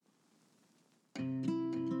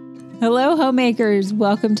Hello, homemakers.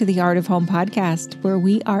 Welcome to the Art of Home podcast, where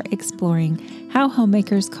we are exploring how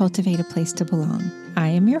homemakers cultivate a place to belong. I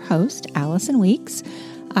am your host, Allison Weeks.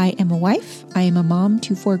 I am a wife. I am a mom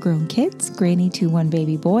to 4 grown kids, granny to 1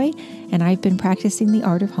 baby boy, and I've been practicing the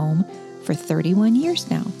art of home for 31 years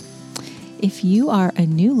now. If you are a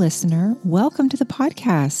new listener, welcome to the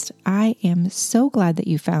podcast. I am so glad that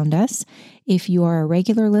you found us. If you are a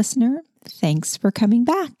regular listener, thanks for coming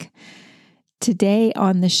back. Today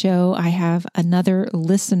on the show, I have another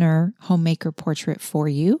listener homemaker portrait for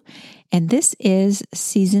you, and this is the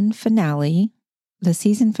season finale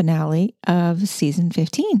of season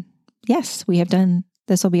 15. Yes, we have done,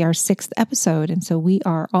 this will be our 6th episode, and so we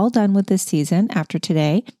are all done with this season after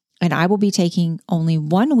today, and I will be taking only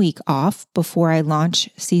 1 week off before I launch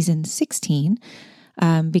season 16,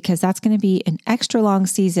 because that's going to be an extra long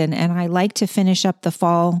season, and I like to finish up the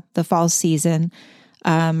fall season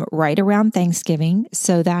right around Thanksgiving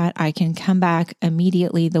so that I can come back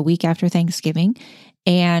immediately the week after Thanksgiving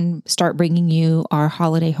and start bringing you our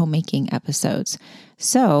holiday homemaking episodes.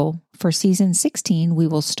 So for season 16, we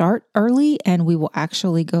will start early and we will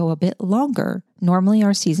actually go a bit longer. Normally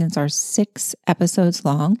our seasons are 6 episodes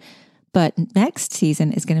long, but next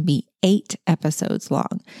season is going to be 8 episodes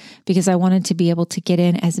long because I wanted to be able to get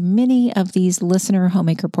in as many of these listener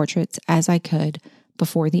homemaker portraits as I could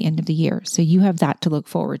before the end of the year. So you have that to look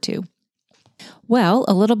forward to. Well,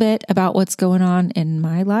 a little bit about what's going on in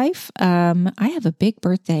my life. I have a big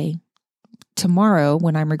birthday tomorrow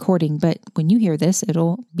when I'm recording, but when you hear this,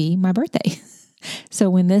 it'll be my birthday. So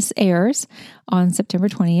when this airs on September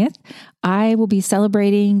 20th, I will be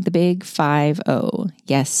celebrating the big 5-0.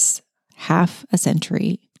 Yes, half a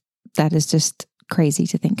century. That is just crazy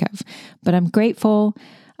to think of, but I'm grateful.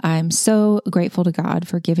 I'm so grateful to God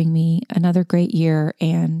for giving me another great year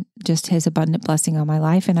and just His abundant blessing on my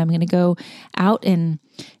life. And I'm going to go out and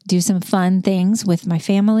do some fun things with my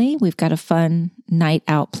family. We've got a fun night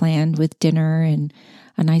out planned with dinner and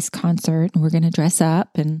a nice concert, and we're going to dress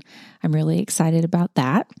up, and I'm really excited about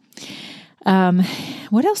that.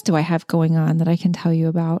 What else do I have going on that I can tell you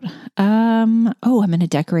about? I'm going to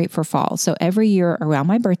decorate for fall. So every year around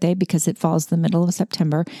my birthday, because it falls the middle of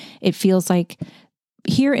September, it feels like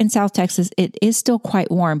here in South Texas, it is still quite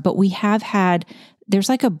warm, but there's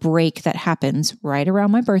like a break that happens right around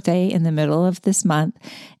my birthday in the middle of this month.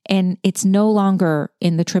 And it's no longer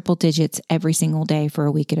in the triple digits every single day for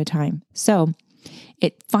a week at a time. So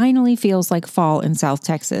it finally feels like fall in South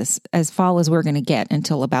Texas, as fall as we're going to get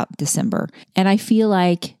until about December. And I feel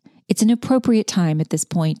like it's an appropriate time at this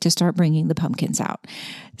point to start bringing the pumpkins out.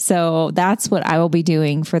 So that's what I will be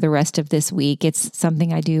doing for the rest of this week. It's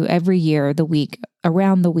something I do every year,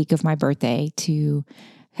 around the week of my birthday, to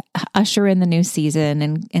usher in the new season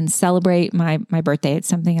and celebrate my birthday. It's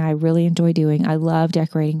something I really enjoy doing. I love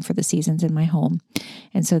decorating for the seasons in my home.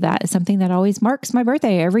 And so that is something that always marks my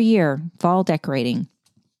birthday every year, fall decorating.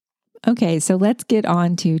 Okay, so let's get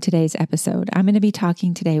on to today's episode. I'm going to be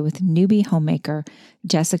talking today with newbie homemaker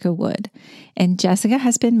Jessica Wood. And Jessica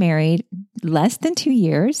has been married less than 2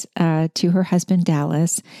 years to her husband,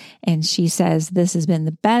 Dallas. And she says, this has been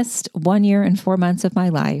the best 1 year and 4 months of my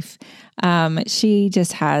life. She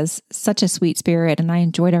just has such a sweet spirit, and I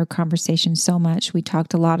enjoyed our conversation so much. We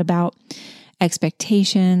talked a lot about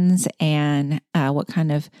expectations and what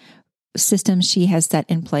kind of systems she has set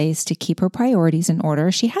in place to keep her priorities in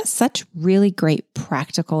order. She has such really great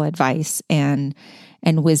practical advice and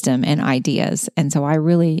wisdom and ideas. And so I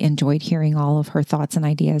really enjoyed hearing all of her thoughts and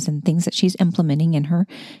ideas and things that she's implementing in her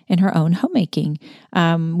own homemaking.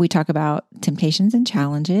 We talk about temptations and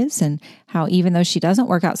challenges and how even though she doesn't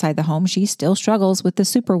work outside the home, she still struggles with the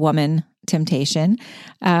superwoman temptation.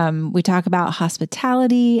 We talk about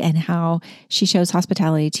hospitality and how she shows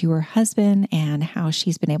hospitality to her husband and how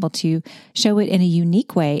she's been able to show it in a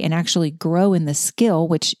unique way and actually grow in the skill,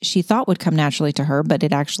 which she thought would come naturally to her, but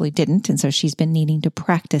it actually didn't. And so she's been needing to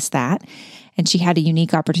practice that. And she had a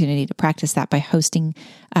unique opportunity to practice that by hosting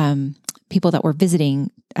people that were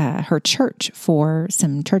visiting her church for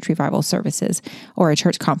some church revival services or a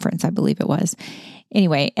church conference, I believe it was.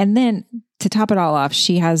 Anyway, and then to top it all off,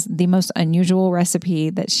 she has the most unusual recipe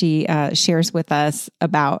that she shares with us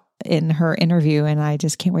about in her interview. And I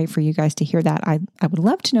just can't wait for you guys to hear that. I would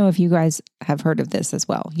love to know if you guys have heard of this as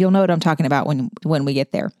well. You'll know what I'm talking about when we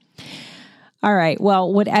get there. All right.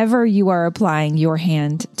 Well, whatever you are applying your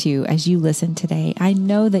hand to as you listen today, I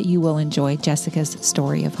know that you will enjoy Jessica's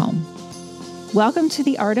story of home. Welcome to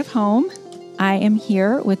the Art of Home. I am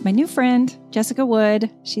here with my new friend, Jessica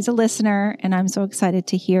Wood. She's a listener, and I'm so excited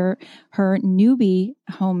to hear her newbie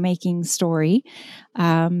homemaking story.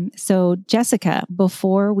 So Jessica,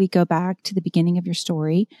 before we go back to the beginning of your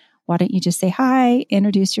story, why don't you just say hi,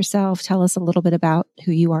 introduce yourself, tell us a little bit about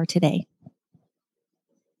who you are today.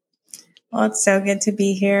 Well, it's so good to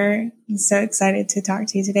be here. I'm so excited to talk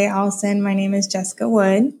to you today, Allison. My name is Jessica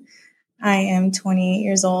Wood. I am 28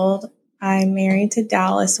 years old. I'm married to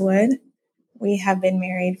Dallas Wood. We have been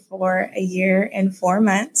married for a year and 4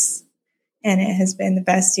 months, and it has been the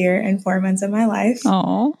best year and 4 months of my life.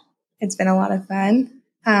 Oh, it's been a lot of fun.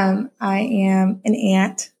 I am an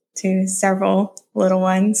aunt to several little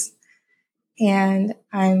ones, and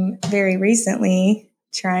I'm very recently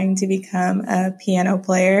trying to become a piano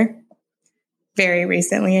player. Very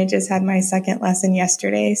recently, I just had my second lesson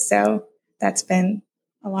yesterday, so that's been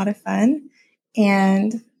a lot of fun.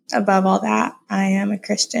 And above all that, I am a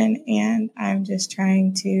Christian, and I'm just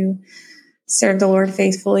trying to serve the Lord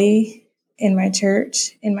faithfully in my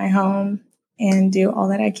church, in my home, and do all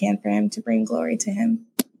that I can for Him to bring glory to Him.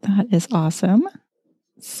 That is awesome.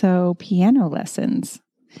 So piano lessons.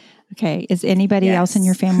 Okay. Is anybody else in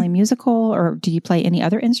your family musical, or do you play any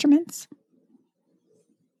other instruments?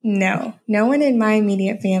 No one in my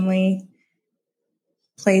immediate family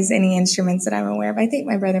plays any instruments that I'm aware of. I think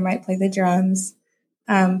my brother might play the drums,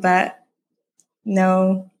 but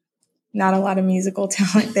no, not a lot of musical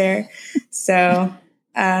talent there. So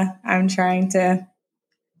I'm trying to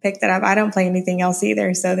pick that up. I don't play anything else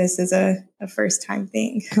either. So this is a first time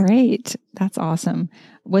thing. Great. That's awesome.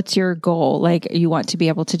 What's your goal? Like, you want to be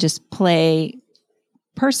able to just play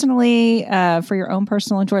personally for your own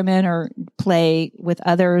personal enjoyment, or play with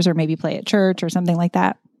others, or maybe play at church or something like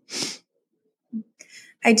that?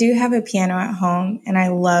 I do have a piano at home, and I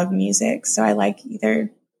love music. So I like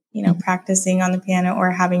either, practicing on the piano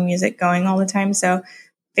or having music going all the time. So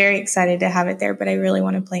very excited to have it there, but I really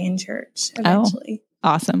want to play in church eventually. Oh,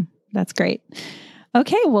 awesome. That's great.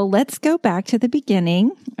 Okay, well, let's go back to the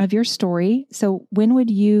beginning of your story. So when would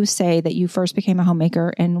you say that you first became a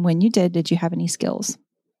homemaker? And when you did you have any skills?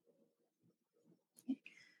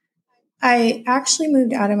 I actually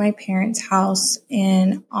moved out of my parents' house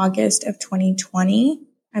in August of 2020.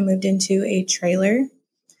 I moved into a trailer,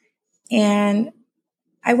 and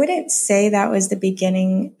I wouldn't say that was the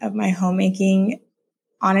beginning of my homemaking.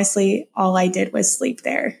 Honestly, all I did was sleep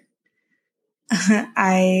there.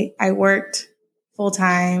 I worked full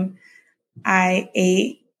time. I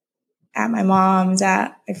ate at my mom's,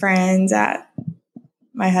 at my friends, at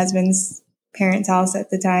my husband's parents' house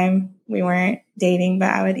at the time. We weren't dating, but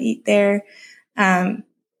I would eat there. I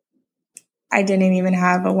didn't even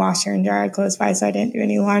have a washer and dryer close by, so I didn't do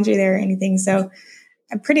any laundry there or anything. So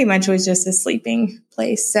I pretty much was just a sleeping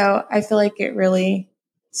place. So I feel like it really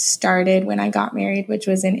started when I got married, which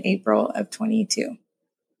was in April of 22.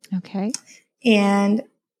 Okay. And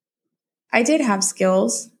I did have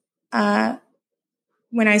skills. When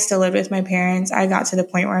I still lived with my parents, I got to the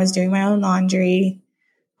point where I was doing my own laundry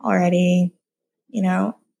already.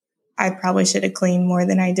 I probably should have cleaned more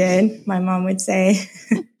than I did, my mom would say.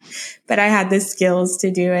 But I had the skills to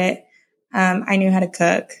do it. I knew how to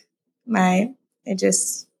cook. It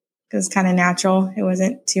was kind of natural. It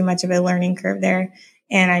wasn't too much of a learning curve there.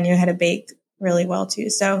 And I knew how to bake really well too.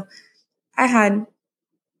 So I had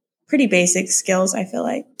pretty basic skills, I feel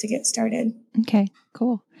like, to get started. Okay,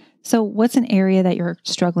 cool. So what's an area that you're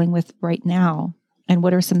struggling with right now? And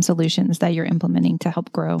what are some solutions that you're implementing to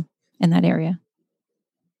help grow in that area?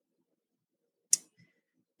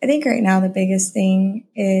 I think right now the biggest thing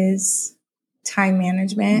is time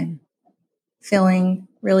management, feeling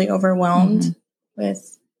really overwhelmed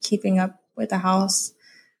with keeping up with the house.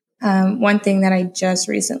 One thing that I just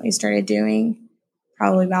recently started doing,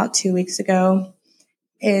 probably about 2 weeks ago,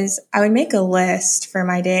 is I would make a list for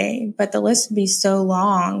my day, but the list would be so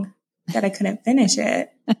long that I couldn't finish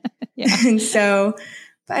it. And so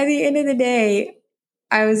by the end of the day,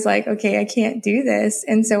 I was like, okay, I can't do this.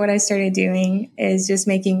 And so what I started doing is just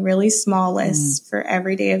making really small lists for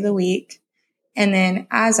every day of the week. And then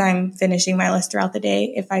as I'm finishing my list throughout the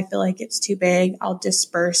day, if I feel like it's too big, I'll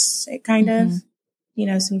disperse it kind of,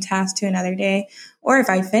 some tasks to another day. Or if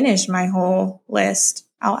I finish my whole list,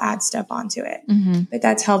 I'll add stuff onto it. But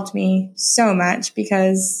that's helped me so much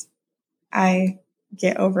because I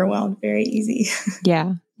get overwhelmed very easy.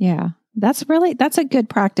 Yeah. That's a good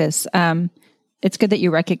practice. It's good that you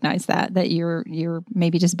recognize that you're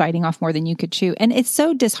maybe just biting off more than you could chew. And it's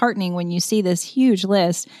so disheartening when you see this huge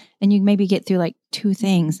list and you maybe get through like 2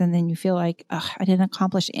 things and then you feel like, I didn't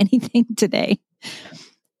accomplish anything today.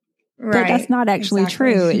 Right. But that's not actually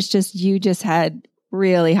true. It's just, you just had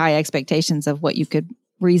really high expectations of what you could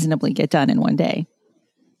reasonably get done in one day.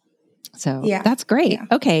 So that's great. Yeah.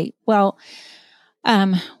 Okay. Well,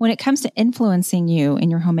 when it comes to influencing you in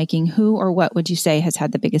your homemaking, who or what would you say has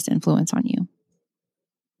had the biggest influence on you?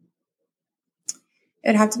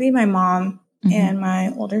 It'd have to be my mom and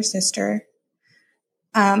my older sister.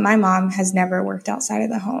 My mom has never worked outside of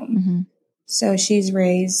the home. So she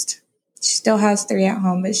still has 3 at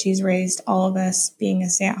home, but she's raised all of us being a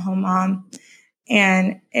stay-at-home mom.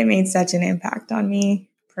 And it made such an impact on me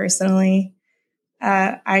personally.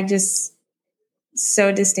 I just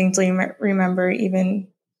so distinctly remember, even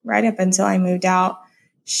right up until I moved out,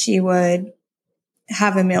 she would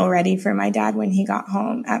have a meal ready for my dad when he got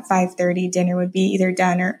home at 5:30. Dinner would be either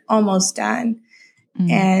done or almost done.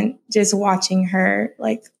 And just watching her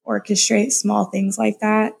like orchestrate small things like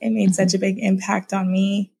that, it made such a big impact on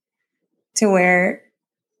me, to where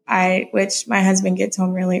which my husband gets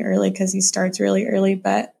home really early because he starts really early,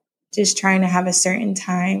 but just trying to have a certain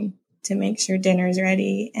time to make sure dinner's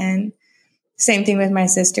ready. And same thing with my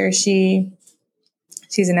sister. She's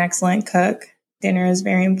an excellent cook. Dinner is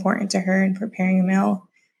very important to her in preparing a meal.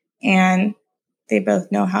 And they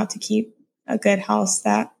both know how to keep a good house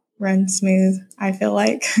that runs smooth, I feel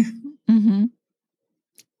like.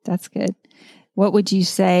 That's good. What would you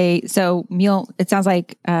say? So it sounds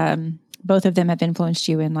like both of them have influenced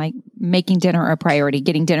you in like making dinner a priority,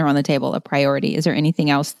 getting dinner on the table a priority. Is there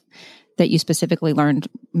anything else that you specifically learned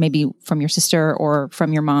maybe from your sister or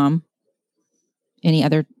from your mom? Any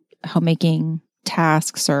other homemaking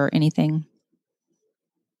tasks or anything?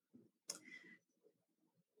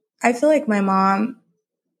 I feel like my mom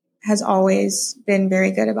has always been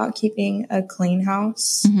very good about keeping a clean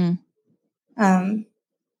house.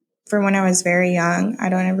 From when I was very young, I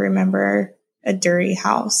don't ever remember a dirty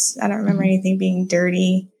house. I don't remember anything being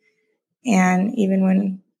dirty. And even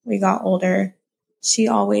when we got older, she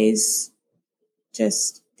always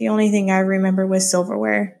the only thing I remember was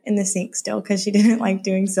silverware in the sink still, because she didn't like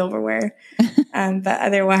doing silverware. But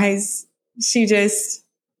otherwise, she just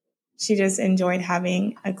enjoyed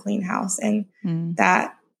having a clean house. And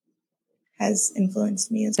that has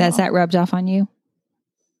influenced me as well. Has that rubbed off on you?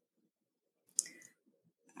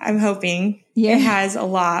 I'm hoping. It has a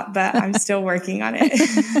lot, but I'm still working on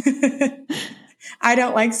it. I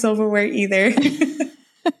don't like silverware either.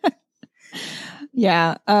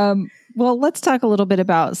 Yeah. Well, let's talk a little bit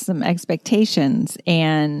about some expectations,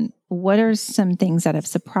 and what are some things that have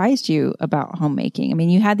surprised you about homemaking? I mean,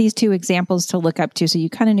 you had these 2 examples to look up to, so you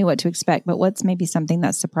kind of knew what to expect, but what's maybe something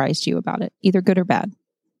that surprised you about it, either good or bad?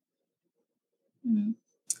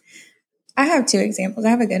 I have 2 examples. I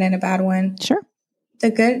have a good and a bad one. Sure. The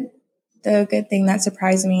good thing that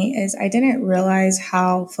surprised me is I didn't realize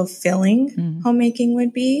how fulfilling homemaking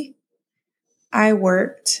would be. I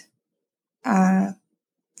worked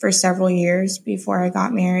for several years before I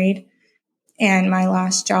got married, and my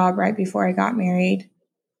last job right before I got married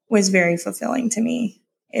was very fulfilling to me.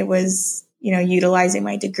 It was, utilizing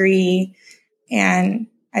my degree, and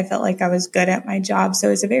I felt like I was good at my job. So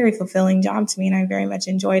it was a very fulfilling job to me, and I very much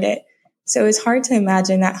enjoyed it. So it's hard to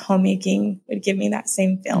imagine that homemaking would give me that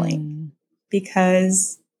same feeling,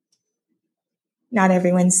 because not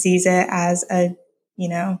everyone sees it as an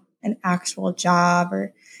actual job,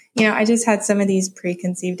 or, I just had some of these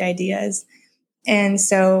preconceived ideas. And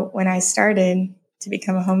so when I started to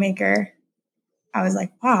become a homemaker, I was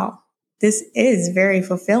like, wow, this is very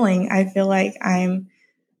fulfilling. I feel like I'm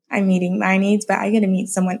meeting my needs, but I get to meet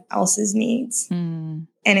someone else's needs. And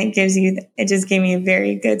it just gave me a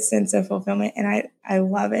very good sense of fulfillment. And I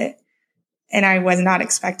love it. And I was not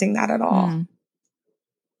expecting that at all. And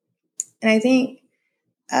I think,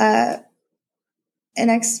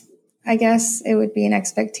 I guess it would be an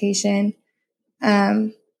expectation.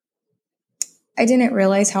 I didn't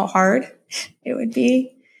realize how hard it would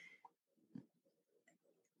be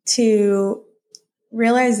to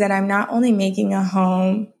realize that I'm not only making a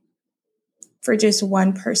home for just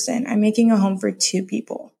one person, I'm making a home for 2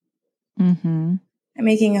 people. I'm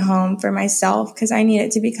making a home for myself because I need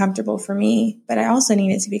it to be comfortable for me, but I also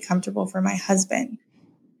need it to be comfortable for my husband.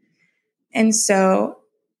 And so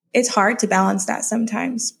it's hard to balance that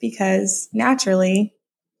sometimes, because naturally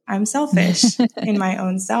I'm selfish in my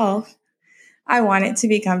own self. I want it to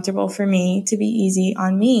be comfortable for me, to be easy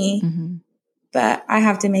on me, but I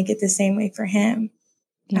have to make it the same way for him.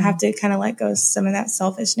 I have to kind of let go of some of that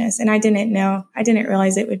selfishness. And I didn't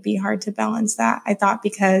realize it would be hard to balance that. I thought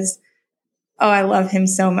because, I love him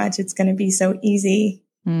so much, it's going to be so easy.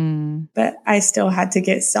 But I still had to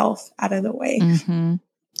get self out of the way.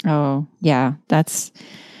 Oh, yeah. That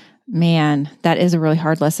is a really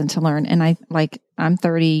hard lesson to learn. And I'm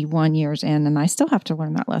 31 years in, and I still have to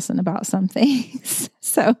learn that lesson about some things.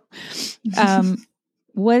 So,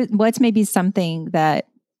 what's maybe something that,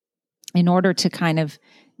 in order to kind of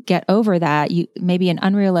get over that, you maybe an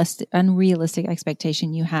unrealistic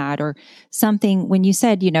expectation you had, or something when you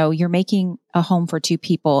said, you're making a home for two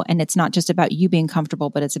people and it's not just about you being comfortable,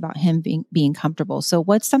 but it's about him being comfortable. So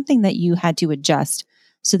what's something that you had to adjust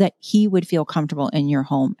so that he would feel comfortable in your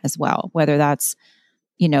home as well? Whether that's,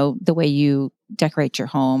 the way you decorate your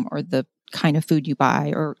home or the kind of food you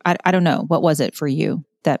buy, or I don't know, what was it for you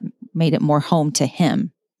that made it more home to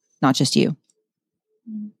him, not just you?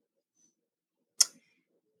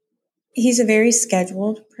 He's a very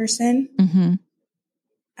scheduled person. Mm-hmm.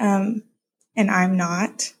 And I'm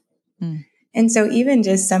not. Mm. And so even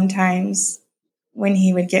just sometimes when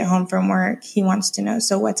he would get home from work, he wants to know,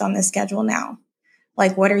 so what's on the schedule now?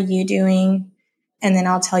 Like, what are you doing? And then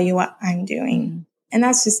I'll tell you what I'm doing. Mm. And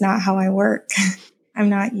that's just not how I work. I'm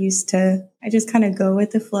not used to, I just kind of go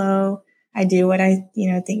with the flow. I do what I,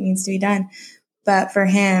 think needs to be done. But for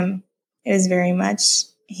him, it was very much,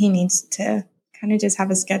 he needs to kind of just have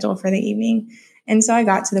a schedule for the evening. And so I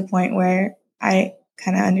got to the point where I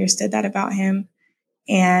kind of understood that about him.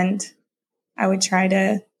 And I would try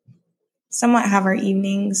to somewhat have our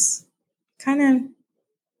evenings kind of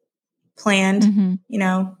planned,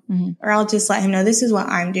 or I'll just let him know this is what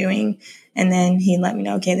I'm doing. And then he'd let me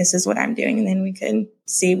know, okay, this is what I'm doing. And then we could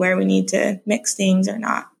see where we need to mix things or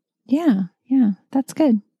not. Yeah. Yeah. That's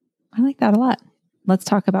good. I like that a lot. Let's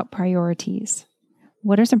talk about priorities.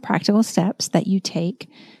 What are some practical steps that you take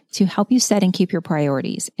to help you set and keep your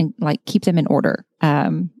priorities and keep them in order?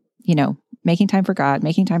 Making time for God,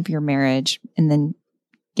 making time for your marriage, and then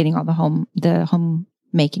getting all the home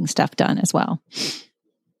making stuff done as well.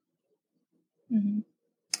 Mm-hmm.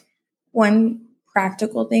 One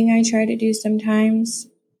practical thing I try to do sometimes,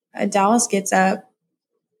 Dallas gets up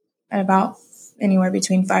at about anywhere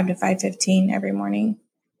between 5 to 5:15 every morning,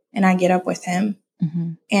 and I get up with him.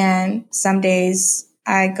 Mm-hmm. And some days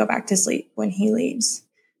I go back to sleep when he leaves.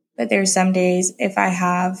 But there's some days if I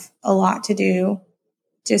have a lot to do,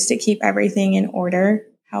 just to keep everything in order,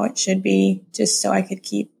 how it should be, just so I could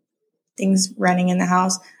keep things running in the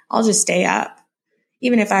house, I'll just stay up.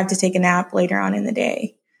 Even if I have to take a nap later on in the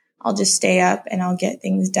day, I'll just stay up and I'll get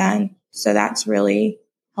things done. So that's really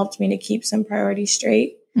helped me to keep some priorities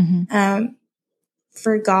straight. Mm-hmm.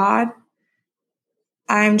 For God,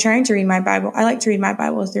 I'm trying to read my Bible. I like to read my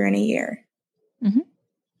Bible through in a year. Mm-hmm.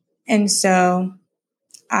 And so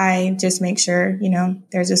I just make sure,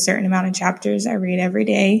 there's a certain amount of chapters I read every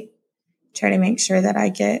day. Try to make sure that I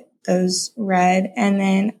get those read. And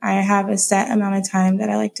then I have a set amount of time that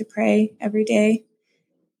I like to pray every day.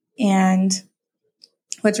 And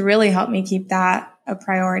what's really helped me keep that a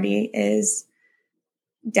priority is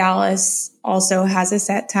Dallas also has a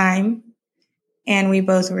set time, and we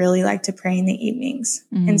both really like to pray in the evenings.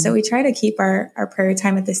 Mm-hmm. And so we try to keep our prayer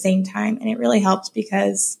time at the same time. And it really helps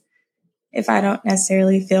because if I don't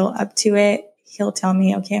necessarily feel up to it, he'll tell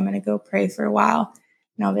me, okay, I'm going to go pray for a while.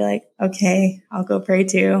 And I'll be like, okay, I'll go pray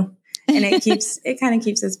too. And it kind of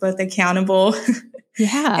keeps us both accountable.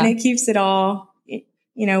 Yeah. And it keeps it all,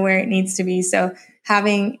 where it needs to be. So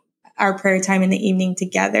having our prayer time in the evening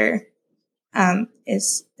together,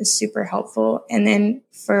 is super helpful. And then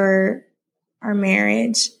for our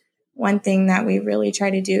marriage, one thing that we really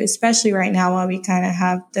try to do, especially right now while we kind of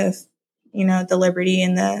have the liberty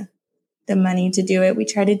and the money to do it, we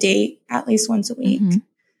try to date at least once a week. Mm-hmm.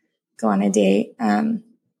 Go on a date.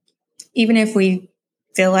 Even if we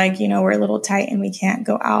feel like, we're a little tight and we can't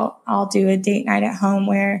go out, I'll do a date night at home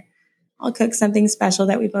where I'll cook something special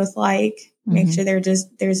that we both like, mm-hmm. make sure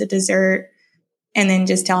there's a dessert, and then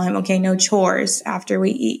just tell him, okay, no chores after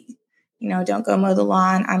we eat. Don't go mow the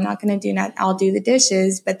lawn. I'm not going to do that. I'll do the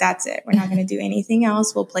dishes, but that's it. We're not going to do anything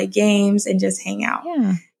else. We'll play games and just hang out.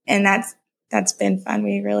 Yeah. And that's been fun.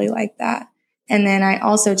 We really like that. And then I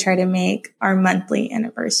also try to make our monthly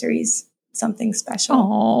anniversaries something special.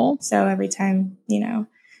 Aww. So every time,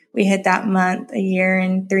 we hit that month, a year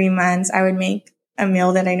and 3 months, I would make a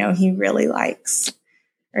meal that I know he really likes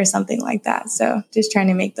or something like that. So just trying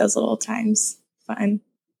to make those little times fun.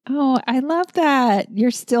 Oh, I love that.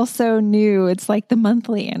 You're still so new. It's like the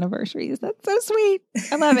monthly anniversaries. That's so sweet.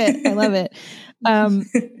 I love it. I love it.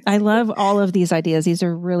 I love all of these ideas. These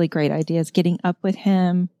are really great ideas. Getting up with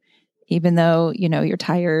him, even though, you're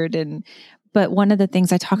tired. But one of the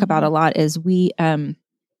things I talk mm-hmm. about a lot is we,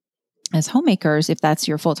 as homemakers, if that's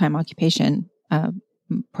your full-time occupation,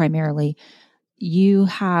 primarily, you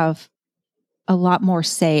have a lot more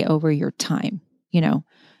say over your time,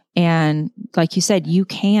 and like you said, you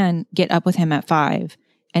can get up with him at 5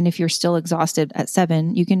 And if you're still exhausted at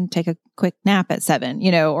 7, you can take a quick nap at 7,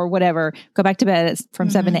 or whatever, go back to bed from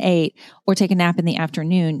 7 to 8, or take a nap in the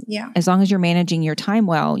afternoon. Yeah. As long as you're managing your time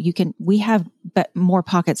well, we have more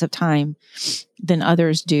pockets of time than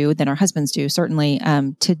others do, than our husbands do, certainly,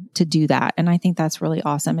 to do that. And I think that's really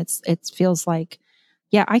awesome. It feels like,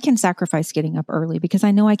 yeah, I can sacrifice getting up early because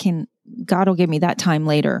I know God will give me that time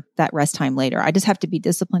later, that rest time later. I just have to be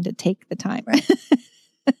disciplined to take the time. Right.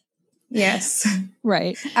 Yes.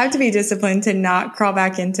 Right. I have to be disciplined to not crawl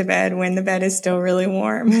back into bed when the bed is still really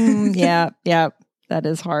warm. Yeah. That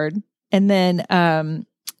is hard. And then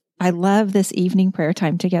I love this evening prayer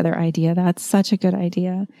time together idea. That's such a good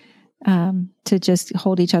idea, to just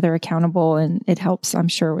hold each other accountable. And it helps, I'm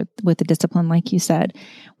sure, with the discipline, like you said.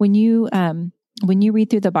 When you read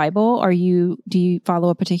through the Bible, do you follow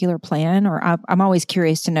a particular plan? Or I'm always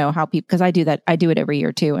curious to know how people, because I do that. I do it every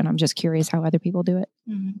year too. And I'm just curious how other people do it.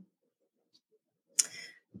 Mm-hmm.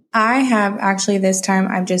 I have actually, this time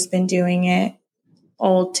I've just been doing it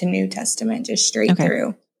Old to New Testament, just straight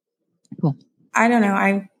through. Cool. I don't know.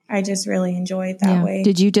 I just really enjoy it that way.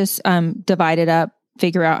 Did you just divide it up,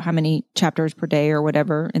 figure out how many chapters per day or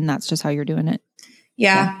whatever, and that's just how you're doing it?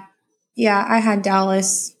 Yeah. I had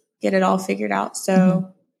Dallas get it all figured out.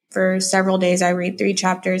 So for several days, I read 3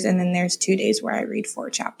 chapters, and then there's 2 days where I read 4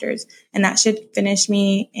 chapters. And that should finish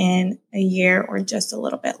me in a year or just a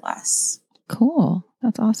little bit less. Cool.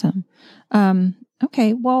 That's awesome.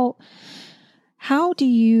 Okay. Well, how do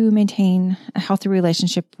you maintain a healthy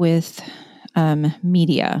relationship with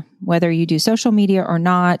media, whether you do social media or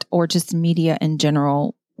not, or just media in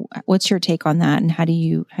general? What's your take on that? And how do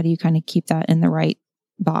you kind of keep that in the right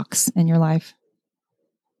box in your life?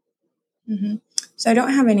 Mm-hmm. So I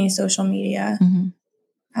don't have any social media.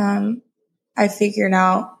 I figured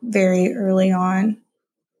out very early on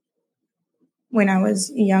when I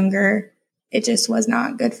was younger, it just was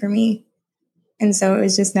not good for me. And so it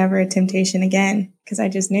was just never a temptation again, because I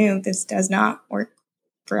just knew this does not work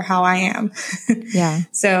for how I am. Yeah.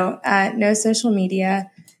 So no social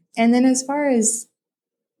media. And then as far as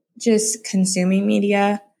just consuming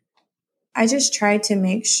media, I just try to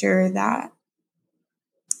make sure that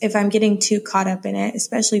if I'm getting too caught up in it,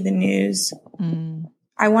 especially the news,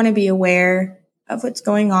 I want to be aware of what's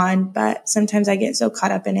going on. But sometimes I get so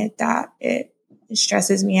caught up in it that it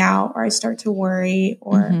stresses me out, or I start to worry,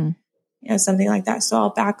 or something like that. So I'll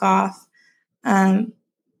back off.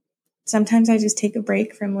 Sometimes I just take a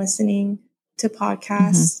break from listening to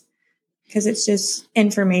podcasts because it's just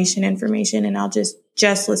information, and I'll just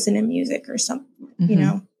listen to music or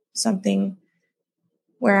something, something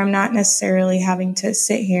where I'm not necessarily having to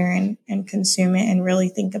sit here and consume it and really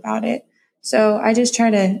think about it. So I just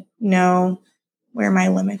try to know where my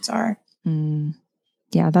limits are.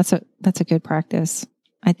 Yeah, that's a good practice.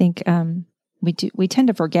 I think we tend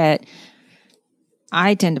to forget.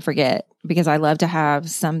 I tend to forget because I love to have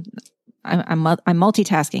some. I'm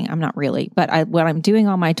multitasking. I'm not really, but when I'm doing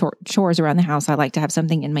all my chores around the house, I like to have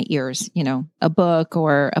something in my ears, a book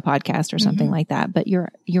or a podcast or something like that. But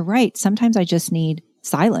you're right. Sometimes I just need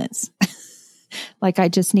silence. Like I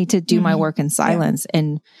just need to do my work in silence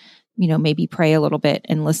and, maybe pray a little bit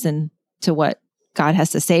and listen to what God has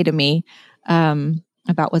to say to me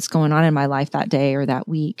about what's going on in my life that day or that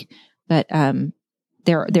week. But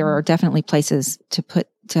there are definitely places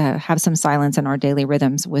to have some silence in our daily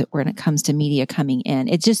rhythms when it comes to media coming in.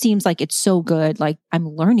 It just seems like it's so good. Like I'm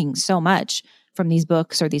learning so much from these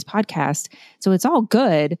books or these podcasts. So it's all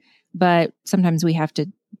good, but sometimes we have to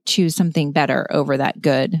choose something better over that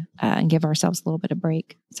good and give ourselves a little bit of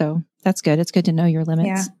break. So that's good. It's good to know your limits.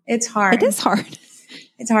 Yeah, it's hard. It is hard.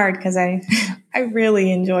 It's hard because I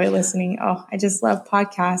really enjoy listening. Oh, I just love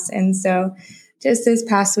podcasts. And so just this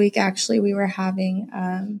past week, actually, we were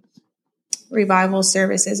having revival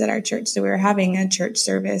services at our church. So we were having a church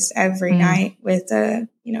service every night with a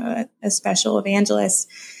special evangelist.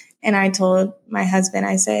 And I told my husband,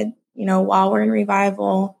 I said, while we're in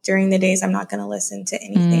revival during the days, I'm not going to listen to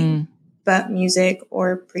anything but music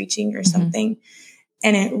or preaching or something.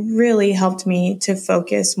 And it really helped me to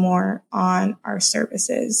focus more on our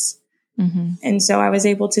services. And so I was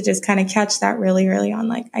able to just kind of catch that really early on.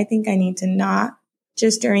 Like, I think I need to not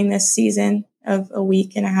just during this season of a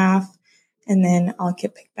week and a half, and then I'll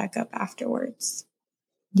get picked back up afterwards.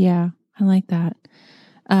 Yeah, I like that.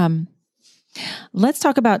 Let's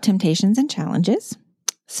talk about temptations and challenges.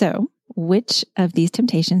 So, which of these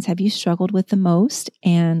temptations have you struggled with the most,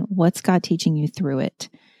 and what's God teaching you through it?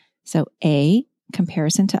 So, A,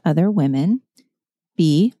 comparison to other women.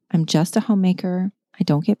 B, I'm just a homemaker. I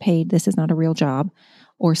don't get paid. This is not a real job.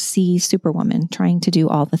 Or C, superwoman, trying to do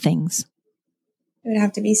all the things. It would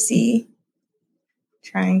have to be C.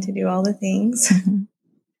 trying to do all the things. Mm-hmm.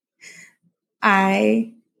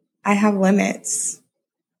 I have limits.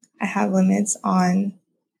 I have limits on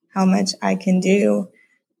how much I can do,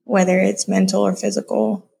 whether it's mental or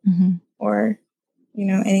physical Mm-hmm. or,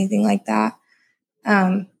 anything like that.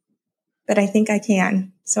 But I think I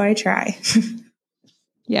can, so I try.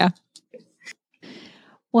 Yeah.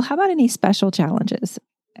 Well, how about any special challenges?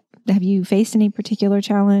 Have you faced any particular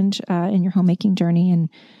challenge in your homemaking journey, and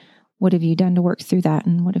what have you done to work through that,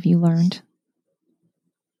 and what have you learned?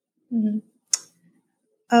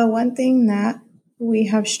 Mm-hmm. One thing that we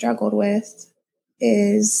have struggled with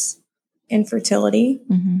is infertility.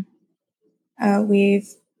 Mm-hmm. We've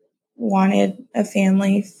wanted a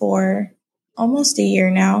family for almost a year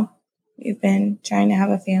now. We've been trying to have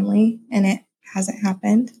a family, and it hasn't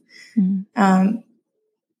happened. Mm-hmm.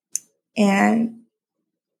 And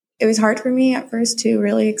it was hard for me at first to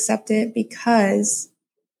really accept it because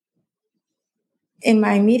in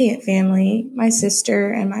my immediate family, my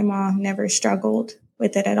sister and my mom never struggled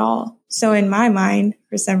with it at all. So in my mind,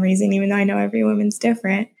 for some reason, even though I know every woman's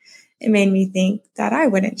different, it made me think that I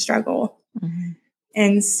wouldn't struggle. Mm-hmm.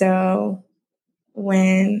 And so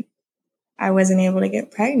when I wasn't able to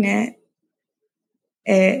get pregnant,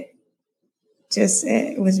 it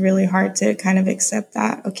was really hard to kind of accept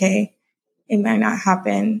that, okay, it might not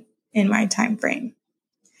happen in my time frame.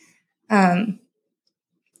 I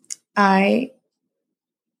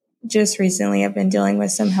just recently have been dealing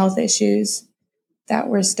with some health issues that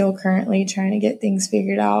we're still currently trying to get things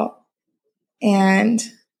figured out. And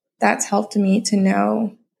that's helped me to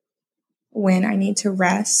know when I need to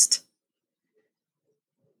rest.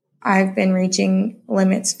 I've been reaching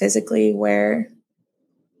limits physically where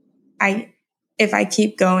if I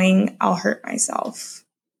keep going, I'll hurt myself.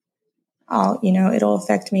 It'll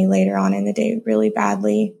affect me later on in the day really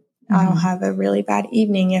badly. Mm-hmm. I'll have a really bad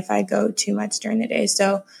evening if I go too much during the day.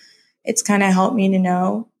 So it's kind of helped me to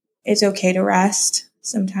know it's okay to rest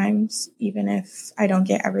sometimes, even if I don't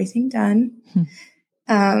get everything done.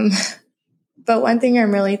 But one thing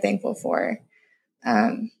I'm really thankful for,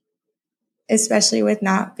 especially with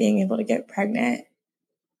not being able to get pregnant,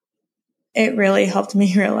 it really helped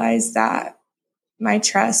me realize that my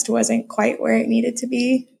trust wasn't quite where it needed to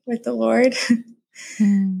be with the Lord.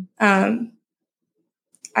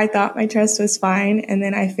 I thought my trust was fine. And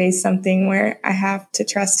then I faced something where I have to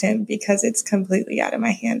trust him because it's completely out of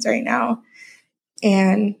my hands right now.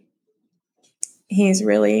 And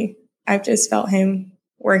I've just felt him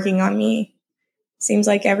working on me. Seems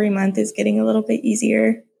like every month is getting a little bit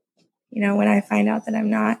easier. When I find out that I'm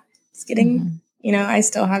not, it's getting, I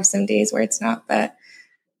still have some days where it's not, but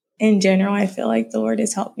in general, I feel like the Lord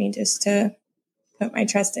has helped me just to put my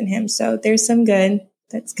trust in him. So there's some good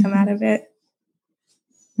that's come out of it.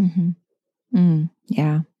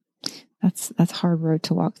 Yeah. That's a hard road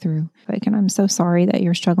to walk through. And I'm so sorry that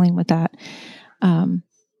you're struggling with that. But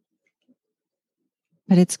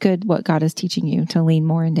it's good what God is teaching you to lean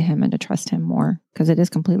more into him and to trust him more, because it is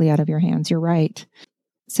completely out of your hands. You're right.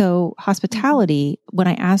 So hospitality, when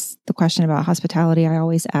I ask the question about hospitality, I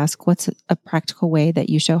always ask, what's a practical way that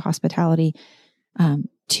you show hospitality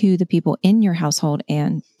to the people in your household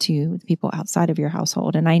and to the people outside of your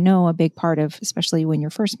household? And I know a big part of, especially when you're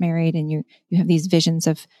first married and you have these visions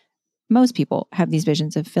of, most people have these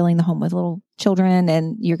visions of filling the home with little children,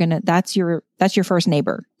 and that's your first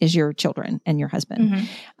neighbor is your children and your husband.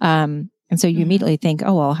 And so you immediately think,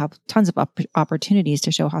 oh, I'll have tons of opportunities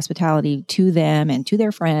to show hospitality to them and to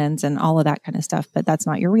their friends and all of that kind of stuff. But that's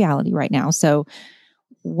not your reality right now. So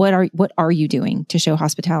what are you doing to show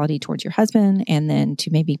hospitality towards your husband and then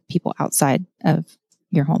to maybe people outside of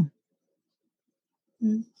your home?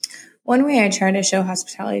 One way I try to show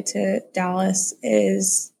hospitality to Dallas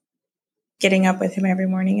is getting up with him every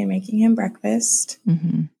morning and making him breakfast.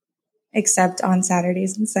 Except on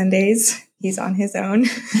Saturdays and Sundays, he's on his own.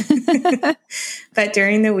 But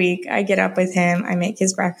during the week, I get up with him, I make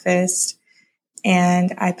his breakfast,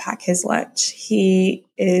 and I pack his lunch. He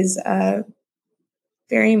is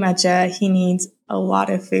very much he needs a lot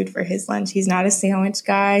of food for his lunch. He's not a sandwich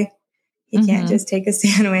guy. He can't just take a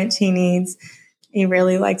sandwich. He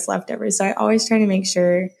really likes leftovers. So I always try to make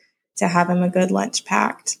sure to have him a good lunch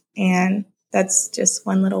packed. And that's just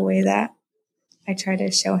one little way that I try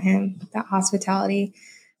to show him that hospitality.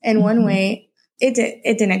 And one way, it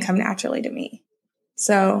didn't come naturally to me.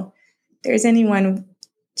 So if there's anyone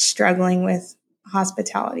struggling with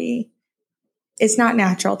hospitality, it's not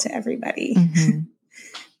natural to everybody.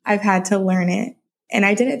 I've had to learn it. And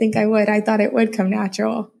I didn't think I would. I thought it would come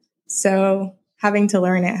natural. So having to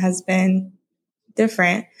learn it has been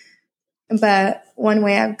different. But one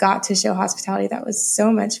way I've got to show hospitality that was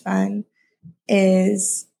so much fun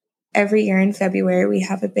is every year in February, we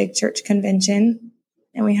have a big church convention,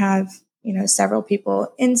 and we have, several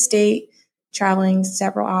people in state traveling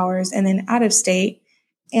several hours and then out of state.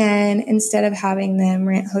 And instead of having them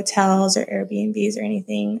rent hotels or Airbnbs or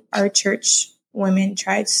anything, our church women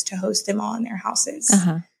tries to host them all in their houses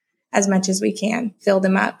as much as we can, fill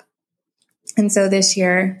them up. And so this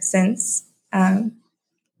year, since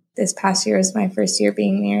this past year is my first year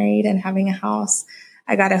being married and having a house,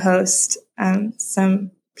 I got to host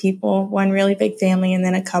some people, one really big family and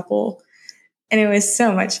then a couple. And it was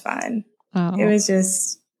so much fun. Oh. It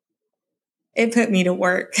was it put me to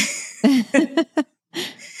work.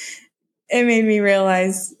 It made me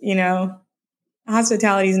realize,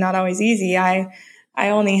 hospitality is not always easy. I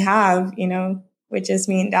only have, with just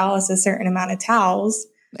me in Dallas, a certain amount of towels.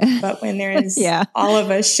 But when there is all of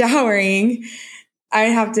us showering, I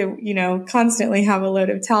have to, constantly have a load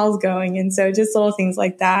of towels going. And so just little things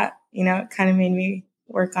like that, it kind of made me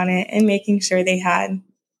work on it and making sure they had,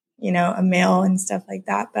 a meal and stuff like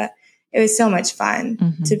that. But it was so much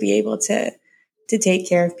fun to be able to take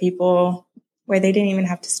care of people where they didn't even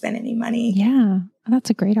have to spend any money. Yeah, that's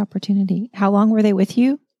a great opportunity. How long were they with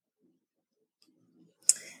you?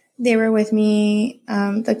 They were with me.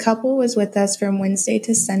 The couple was with us from Wednesday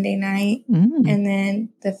to Sunday night. And then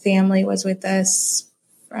the family was with us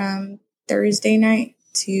from Thursday night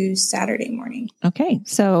to Saturday morning. Okay.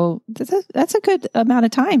 So that's a good amount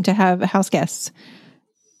of time to have house guests.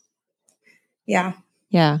 Yeah.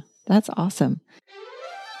 Yeah. That's awesome.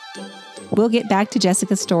 We'll get back to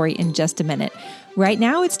Jessica's story in just a minute. Right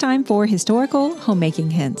now, it's time for Historical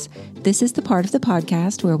Homemaking Hints. This is the part of the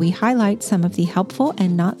podcast where we highlight some of the helpful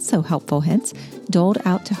and not so helpful hints doled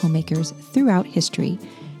out to homemakers throughout history.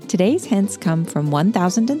 Today's hints come from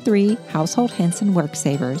 1003 Household Hints and Work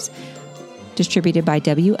Savers, distributed by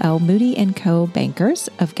W.L. Moody & Co. Bankers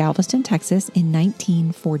of Galveston, Texas in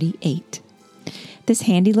 1948. This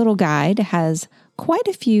handy little guide has quite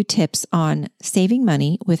a few tips on saving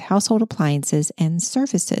money with household appliances and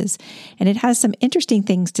services, and it has some interesting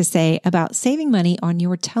things to say about saving money on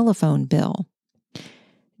your telephone bill.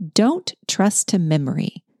 Don't trust to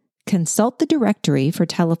memory. Consult the directory for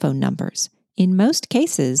telephone numbers. In most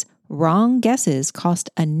cases, wrong guesses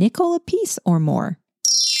cost a nickel apiece or more.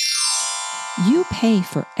 You pay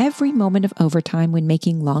for every moment of overtime when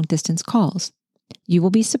making long-distance calls. You will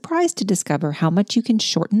be surprised to discover how much you can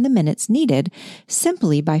shorten the minutes needed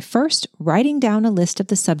simply by first writing down a list of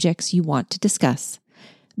the subjects you want to discuss.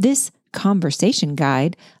 This conversation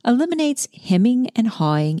guide eliminates hemming and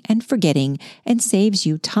hawing and forgetting and saves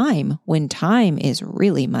you time when time is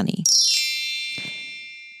really money.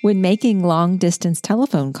 When making long-distance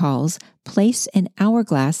telephone calls, place an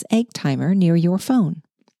hourglass egg timer near your phone.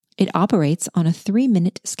 It operates on a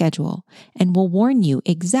 3-minute schedule and will warn you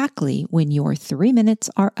exactly when your 3 minutes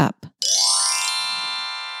are up.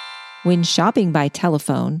 When shopping by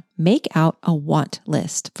telephone, make out a want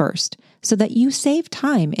list first so that you save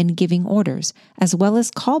time in giving orders, as well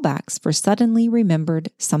as callbacks for suddenly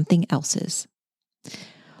remembered something else's.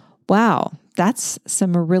 Wow, that's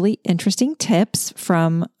some really interesting tips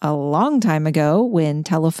from a long time ago when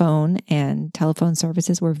telephone and telephone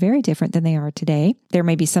services were very different than they are today. There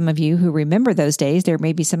may be some of you who remember those days. There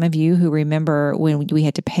may be some of you who remember when we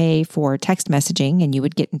had to pay for text messaging and you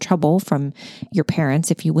would get in trouble from your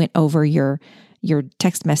parents if you went over your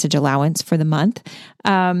text message allowance for the month.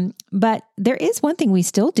 But there is one thing we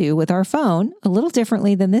still do with our phone, a little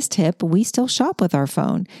differently than this tip. We still shop with our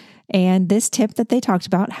phone. And this tip that they talked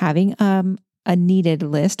about, having a needed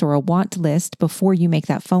list or a want list before you make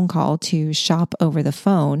that phone call to shop over the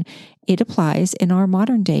phone, it applies in our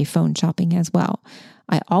modern day phone shopping as well.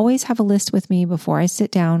 I always have a list with me before I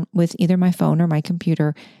sit down with either my phone or my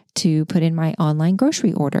computer to put in my online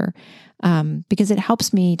grocery order, because it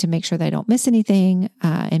helps me to make sure that I don't miss anything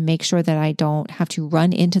and make sure that I don't have to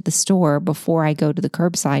run into the store before I go to the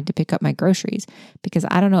curbside to pick up my groceries. Because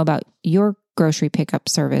I don't know about your grocery pickup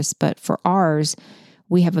service, but for ours,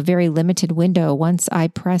 we have a very limited window. Once I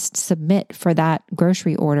pressed submit for that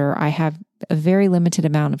grocery order, I have a very limited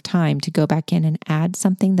amount of time to go back in and add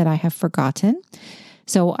something that I have forgotten.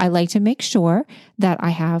 So I like to make sure that I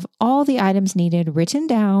have all the items needed written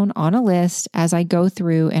down on a list as I go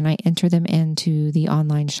through and I enter them into the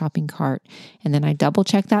online shopping cart. And then I double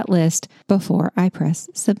check that list before I press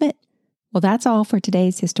submit. Well, that's all for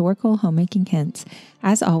today's Historical Homemaking Hints.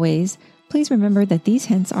 As always, please remember that these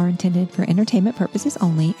hints are intended for entertainment purposes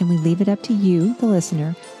only, and we leave it up to you, the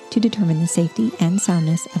listener, to determine the safety and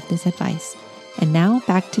soundness of this advice. And now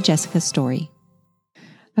back to Jessica's story.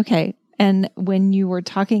 Okay. And when you were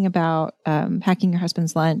talking about packing your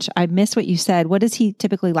husband's lunch, I missed what you said. What does he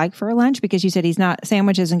typically like for a lunch? Because you said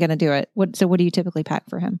sandwich isn't going to do it. So what do you typically pack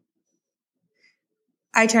for him?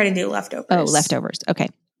 I try to do leftovers. Oh, leftovers. Okay.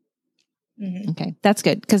 Mm-hmm. Okay. That's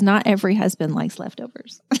good. Because not every husband likes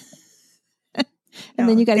leftovers. And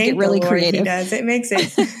then you got to get really creative. He does. It makes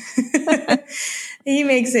it, he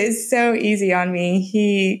makes it so easy on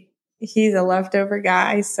me. He's a leftover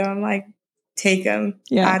guy. So I'm like, take him.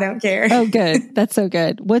 Yeah. I don't care. Oh, good. That's so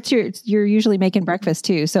good. You're usually making breakfast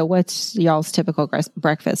too. So what's y'all's typical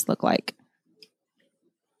breakfast look like?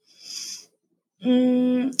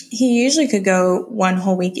 He usually could go one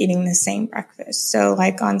whole week eating the same breakfast. So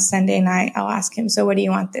like on Sunday night, I'll ask him, so what do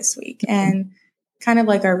you want this week? And kind of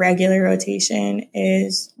like our regular rotation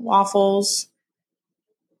is waffles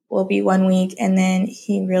will be one week. And then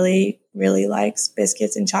he really, really likes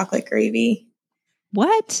biscuits and chocolate gravy.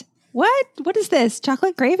 What? What is this?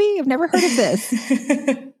 Chocolate gravy? I've never heard of this.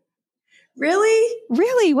 Really?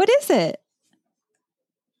 Really? What is it?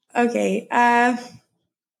 Okay.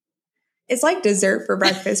 It's like dessert for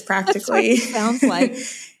breakfast, practically. That's what it sounds like.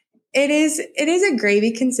 It is a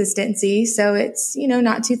gravy consistency. So it's,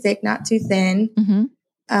 not too thick, not too thin.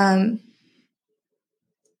 Mm-hmm.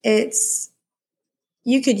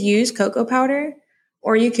 You could use cocoa powder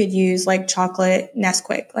or you could use like chocolate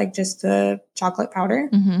Nesquik, like just the chocolate powder.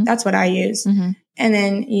 Mm-hmm. That's what I use. Mm-hmm. And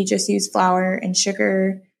then you just use flour and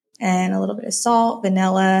sugar and a little bit of salt,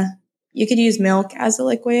 vanilla. You could use milk as a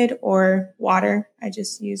liquid or water. I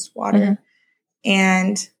just use water. Mm-hmm.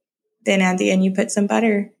 And then at the end, you put some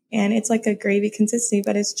butter and it's like a gravy consistency,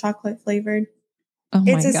 but it's chocolate flavored. Oh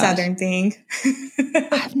my gosh. It's a Southern thing.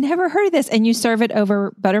 I've never heard of this. And you serve it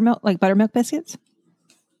over buttermilk, like buttermilk biscuits?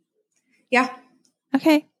 Yeah.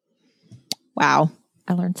 Okay. Wow.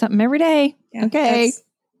 I learned something every day. Yeah, okay.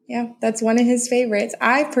 That's one of his favorites.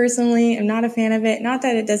 I personally am not a fan of it. Not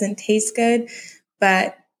that it doesn't taste good,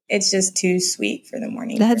 but it's just too sweet for the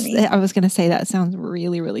morning for me. I was going to say that sounds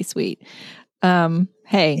really, really sweet.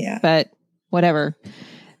 But whatever.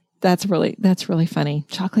 That's really funny.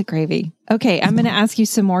 Chocolate gravy. Okay. I'm going to ask you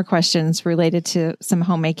some more questions related to some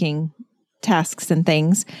homemaking tasks and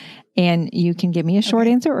things. And you can give me a short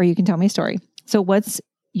answer or you can tell me a story. So what's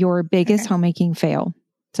your biggest homemaking fail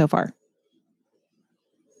so far?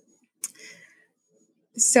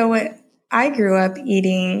 So I grew up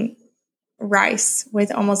eating rice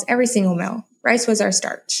with almost every single meal. Rice was our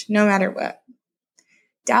starch, no matter what.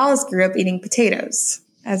 Dallas grew up eating potatoes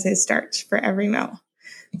as his starch for every meal.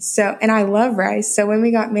 So, and I love rice. So when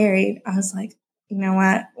we got married, I was like, you know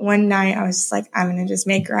what? One night I was just like, I'm going to just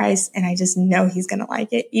make rice and I just know he's going to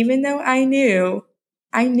like it. Even though I knew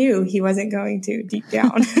he wasn't going to deep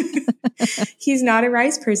down. He's not a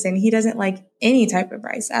rice person. He doesn't like any type of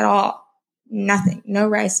rice at all. Nothing. No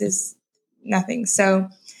rice is nothing. So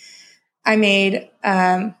I made,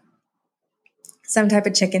 some type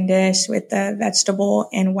of chicken dish with the vegetable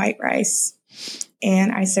and white rice.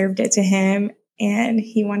 And I served it to him and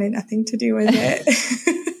he wanted nothing to do with it.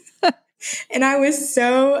 And I was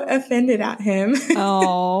so offended at him.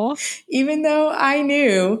 Oh, even though I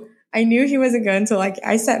knew he wasn't going to like,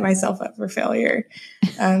 I set myself up for failure.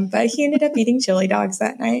 But he ended up eating chili dogs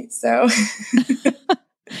that night. So,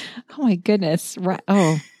 oh my goodness.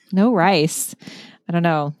 Oh, no rice. I don't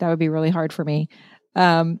know. That would be really hard for me.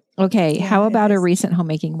 Okay. Yeah, how about a recent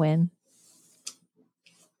homemaking win?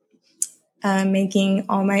 Making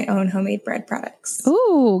all my own homemade bread products.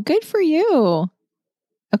 Ooh, good for you.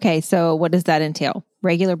 Okay. So what does that entail?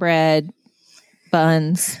 Regular bread,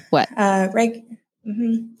 buns, what?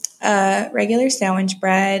 Regular sandwich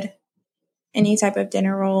bread, any type of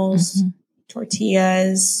dinner rolls,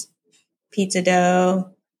 tortillas, pizza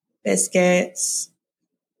dough, biscuits,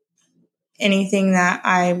 anything that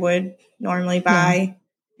I would normally buy. Yeah.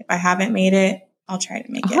 If I haven't made it, I'll try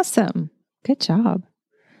to make it. Awesome. Good job.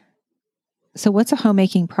 So what's a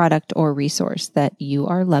homemaking product or resource that you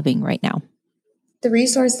are loving right now? The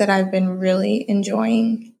resource that I've been really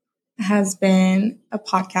enjoying has been a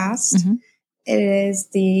podcast. Mm-hmm. It is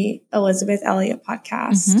the Elizabeth Elliott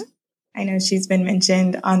podcast. Mm-hmm. I know she's been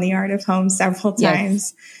mentioned on The Art of Home several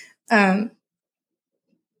times. Yes.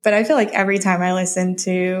 But I feel like every time I listen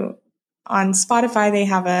to, on Spotify, they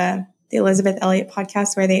have the Elizabeth Elliott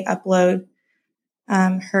podcast where they upload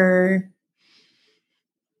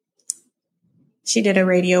she did a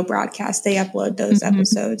radio broadcast. They upload those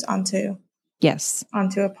episodes onto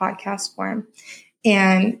a podcast form.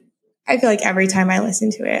 And I feel like every time I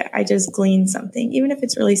listen to it, I just glean something, even if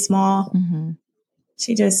it's really small. Mm-hmm.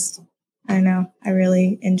 I don't know, I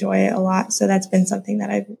really enjoy it a lot. So that's been something that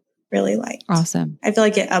I've really liked. Awesome. I feel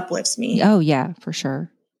like it uplifts me. Oh yeah, for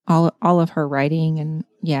sure. all of her writing, and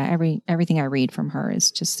everything I read from her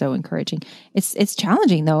is just so encouraging. It's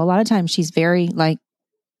challenging though. A lot of times she's very like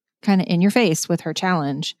kind of in your face with her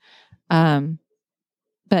challenge.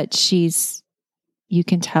 But you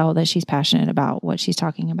can tell that she's passionate about what she's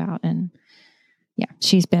talking about. And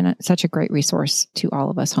she's been such a great resource to all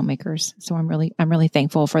of us homemakers. So I'm really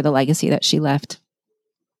thankful for the legacy that she left.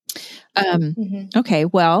 Okay.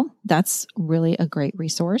 Well, that's really a great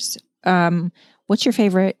resource. What's your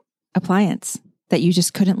favorite appliance that you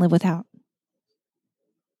just couldn't live without?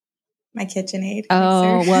 My KitchenAid.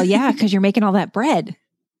 Oh, mixer. well, yeah, because you're making all that bread.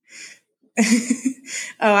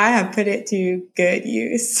 I have put it to good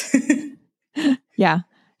use. Yeah.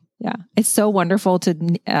 It's so wonderful to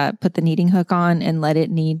put the kneading hook on and let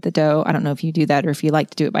it knead the dough. I don't know if you do that or if you like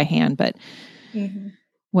to do it by hand, but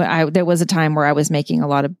there was a time where I was making a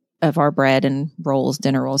lot of our bread and rolls,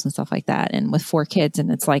 dinner rolls and stuff like that. And with 4 kids,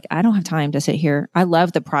 and it's like, I don't have time to sit here. I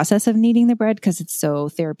love the process of kneading the bread because it's so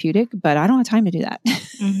therapeutic, but I don't have time to do that.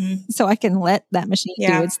 So I can let that machine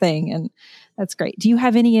do its thing. And that's great. Do you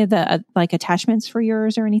have any of the like attachments for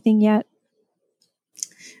yours or anything yet?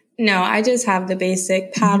 No, I just have the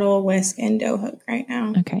basic paddle, whisk, and dough hook right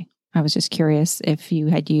now. Okay. I was just curious if you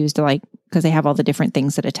had used because they have all the different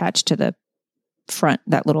things that attach to the front,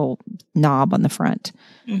 that little knob on the front.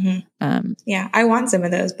 I want some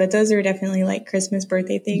of those, but those are definitely like Christmas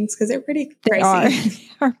birthday things because they're pretty pricey.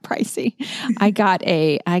 They are pricey. I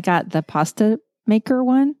got the pasta maker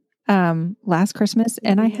one last Christmas,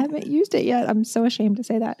 and I haven't used it yet. I'm so ashamed to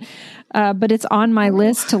say that. But it's on my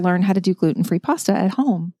list to learn how to do gluten-free pasta at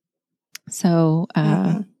home. So,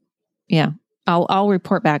 I'll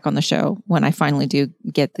report back on the show when I finally do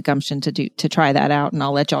get the gumption to try that out, and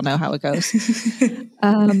I'll let y'all know how it goes.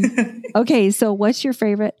 Okay. So what's your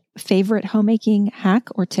favorite homemaking hack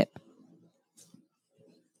or tip?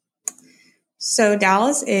 So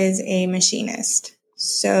Dallas is a machinist.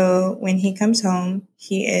 So when he comes home,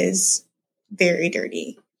 he is very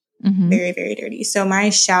dirty, very, very dirty. So my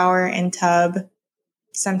shower and tub,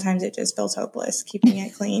 sometimes it just feels hopeless keeping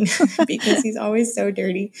it clean because he's always so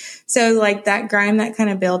dirty. So like that grime that kind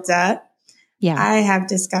of builds up. Yeah. I have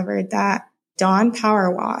discovered that Dawn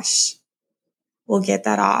Power Wash will get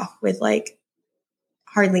that off with like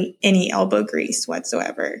hardly any elbow grease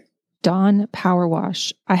whatsoever. Dawn Power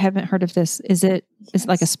Wash. I haven't heard of this. Is it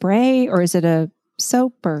like a spray or is it a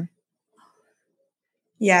soap or?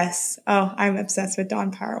 Yes. Oh, I'm obsessed with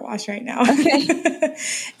Dawn Power Wash right now. Okay.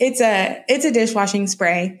 It's a dishwashing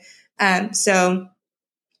spray. So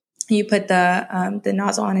you put the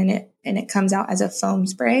nozzle on in it and it comes out as a foam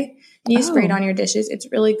spray. And you spray it on your dishes.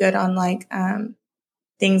 It's really good on like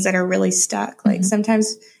things that are really stuck. Like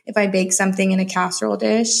sometimes if I bake something in a casserole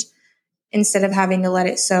dish, instead of having to let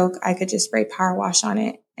it soak, I could just spray power wash on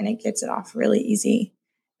it and it gets it off really easy.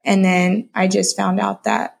 And then I just found out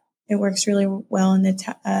that it works really well in the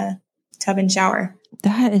tub and shower.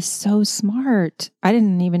 That is so smart. I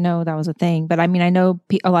didn't even know that was a thing. But I mean, I know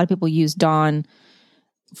a lot of people use Dawn,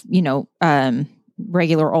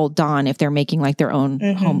 regular old Dawn if they're making like their own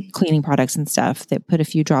home cleaning products and stuff. They put a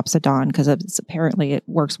few drops of Dawn because apparently it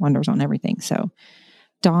works wonders on everything. So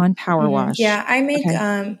Dawn Power Wash. Yeah, I make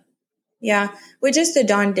with just the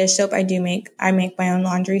Dawn dish soap. I make my own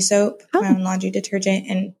laundry soap, my own laundry detergent,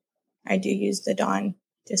 and I do use the Dawn,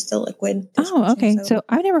 just the liquid. Oh, okay. Soap. So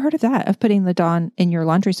I've never heard of that, of putting the Dawn in your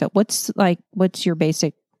laundry soap. What's your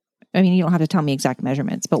basic? I mean, you don't have to tell me exact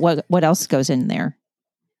measurements, but what else goes in there?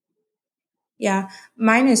 Yeah,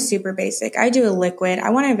 mine is super basic. I do a liquid.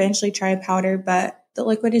 I want to eventually try a powder, but the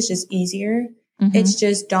liquid is just easier. It's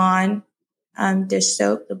just Dawn dish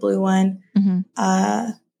soap, the blue one,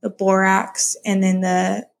 the borax, and then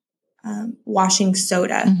the washing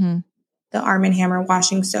soda, the Arm & Hammer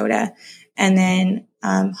washing soda, and then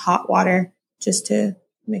hot water just to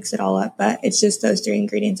mix it all up. But it's just those 3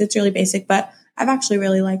 ingredients. It's really basic, but I've actually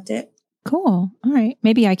really liked it. Cool. All right.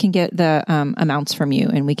 Maybe I can get the amounts from you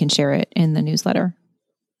and we can share it in the newsletter.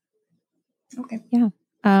 Okay. Yeah.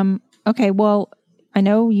 Okay. Well, I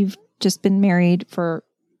know you've just been married for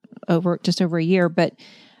just over a year, but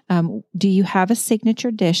do you have a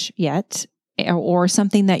signature dish yet or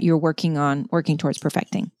something that you're working towards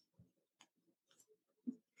perfecting?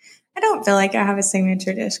 I don't feel like I have a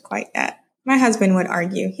signature dish quite yet. My husband would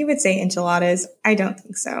argue. He would say enchiladas. I don't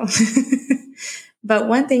think so. But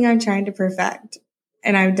one thing I'm trying to perfect,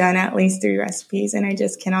 and I've done at least 3 recipes, and I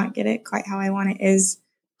just cannot get it quite how I want it, is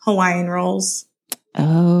Hawaiian rolls.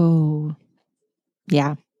 Oh,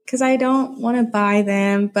 yeah. Because I don't want to buy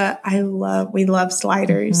them, but we love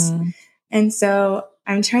sliders. And so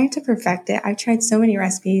I'm trying to perfect it. I've tried so many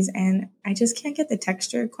recipes, and I just can't get the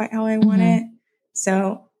texture quite how I want it.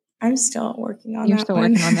 So I'm still working on You're that still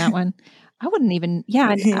one. working on that one. I wouldn't even,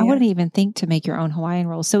 I Yeah. wouldn't even think to make your own Hawaiian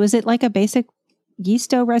rolls. So is it like a basic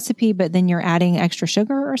yeast dough recipe, but then you're adding extra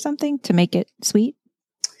sugar or something to make it sweet?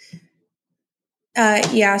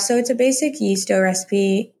 Yeah, so it's a basic yeast dough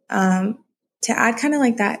recipe to add kind of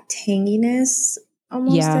like that tanginess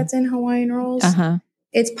almost Yeah. that's in Hawaiian rolls. Uh-huh.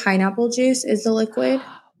 It's pineapple juice is the liquid.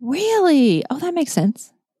 Really? Oh, that makes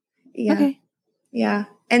sense. Yeah. Okay. Yeah.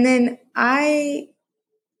 And then I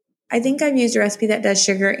think I've used a recipe that does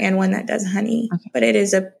sugar and one that does honey, Okay. but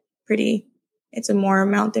it's a more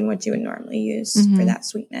amount than what you would normally use for that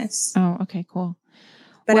sweetness. Oh, okay, cool.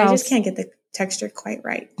 But I just can't get the texture quite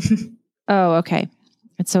right. Oh, okay.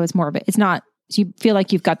 And so it's more of it. It's not, you feel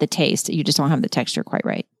like you've got the taste. You just don't have the texture quite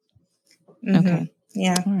right. Mm-hmm. Okay.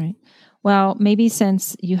 Yeah. All right. Well, maybe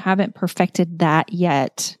since you haven't perfected that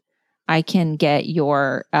yet, I can get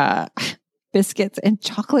your biscuits and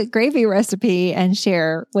chocolate gravy recipe and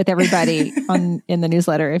share with everybody in the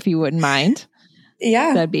newsletter if you wouldn't mind.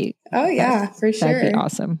 Yeah. That'd be for sure. That'd be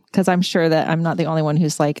awesome. Because I'm sure that I'm not the only one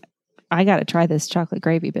who's like, I got to try this chocolate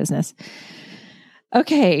gravy business.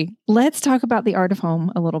 Okay, let's talk about the art of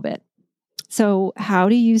home a little bit. So, how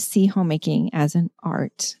do you see homemaking as an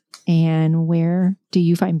art? And where do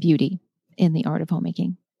you find beauty in the art of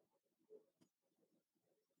homemaking?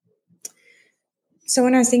 So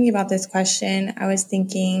when I was thinking about this question, I was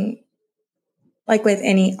thinking like with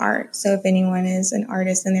any art. So if anyone is an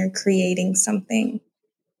artist and they're creating something,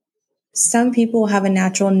 some people have a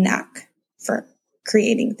natural knack for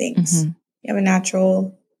creating things. Mm-hmm. You have a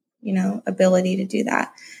natural, ability to do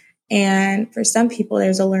that. And for some people,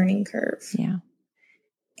 there's a learning curve. Yeah.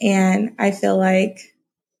 And I feel like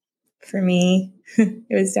for me, it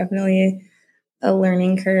was definitely a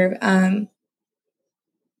learning curve.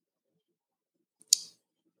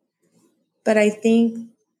 But I think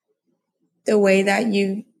the way that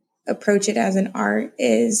you approach it as an art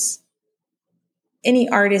is any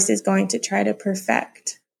artist is going to try to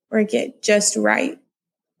perfect or get just right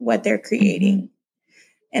what they're creating. Mm-hmm.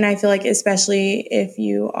 And I feel like, especially if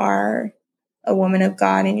you are a woman of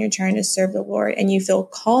God and you're trying to serve the Lord and you feel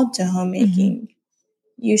called to homemaking, mm-hmm.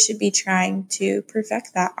 you should be trying to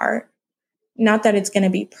perfect that art. Not that it's going to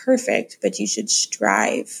be perfect, but you should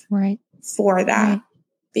strive for that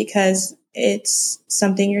because it's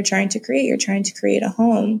something you're trying to create. You're trying to create a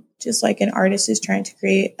home, just like an artist is trying to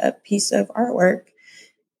create a piece of artwork.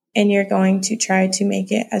 And you're going to try to make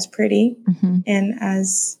it as pretty mm-hmm. and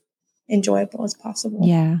as enjoyable as possible.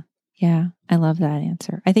 Yeah. Yeah. I love that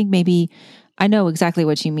answer. I think maybe I know exactly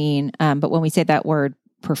what you mean. But when we say that word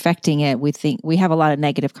perfecting it, we think we have a lot of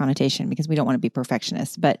negative connotation because we don't want to be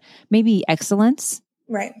perfectionists, but maybe excellence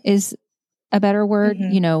is a better word.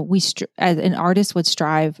 Mm-hmm. As an artist would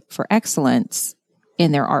strive for excellence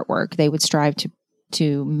in their artwork. They would strive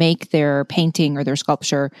to make their painting or their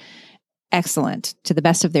sculpture excellent to the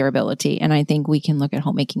best of their ability. And I think we can look at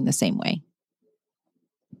homemaking the same way.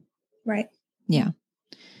 Right. Yeah.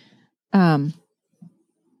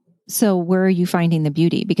 So where are you finding the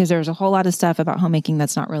beauty? Because there's a whole lot of stuff about homemaking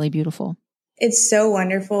that's not really beautiful. It's so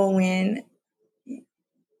wonderful when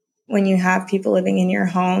you have people living in your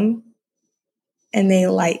home and they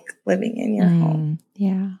like living in your home.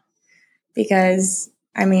 Yeah. Because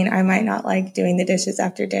I might not like doing the dishes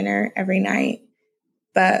after dinner every night,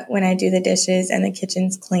 but when I do the dishes and the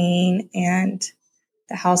kitchen's clean and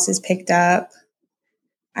the house is picked up,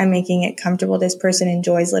 I'm making it comfortable. This person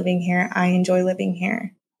enjoys living here. I enjoy living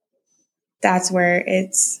here. That's where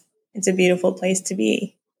it's a beautiful place to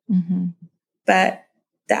be. Mm-hmm. But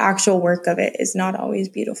the actual work of it is not always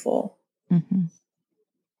beautiful. Mm-hmm.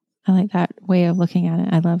 I like that way of looking at it.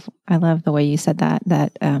 I love the way you said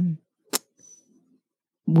that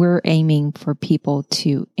we're aiming for people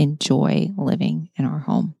to enjoy living in our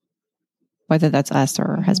home, whether that's us or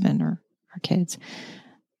our mm-hmm. husband or our kids.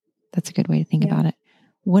 That's a good way to think about it.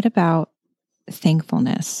 What about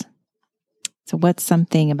thankfulness? So what's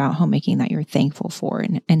something about homemaking that you're thankful for,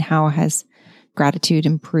 and how has gratitude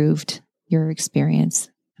improved your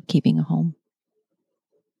experience of keeping a home?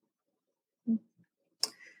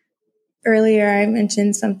 Earlier, I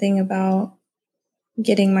mentioned something about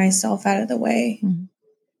getting myself out of the way. Mm-hmm.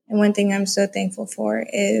 And one thing I'm so thankful for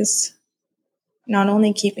is not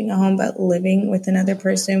only keeping a home, but living with another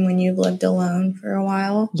person when you've lived alone for a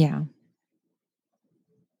while. Yeah.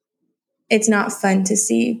 It's it's not fun to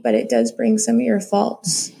see, but it does bring some of your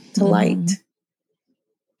faults to light. Mm-hmm.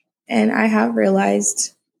 And I have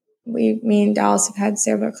realized me and Dallas have had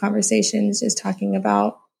several conversations just talking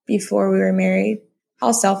about before we were married,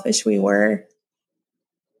 how selfish we were.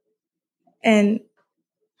 And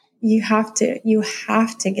you have to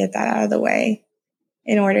get that out of the way.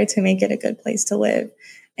 in order to make it a good place to live.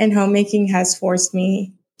 And homemaking has forced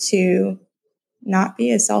me to not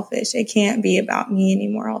be as selfish. It can't be about me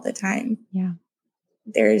anymore all the time. Yeah.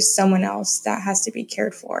 There's someone else that has to be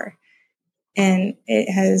cared for. And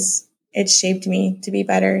it's shaped me to be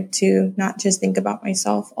better, to not just think about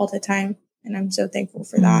myself all the time. And I'm so thankful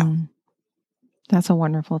for that. That's a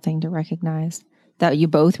wonderful thing to recognize. That you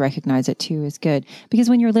both recognize it too is good. Because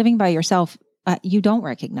when you're living by yourself, you don't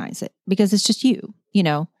recognize it because it's just you, you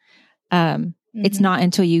know. It's not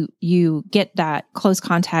until you get that close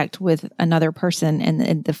contact with another person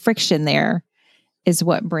and the friction there is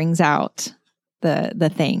what brings out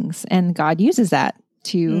the things. And God uses that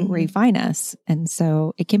to refine us. And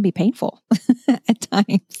so it can be painful at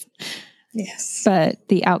times. Yes. But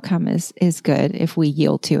the outcome is good if we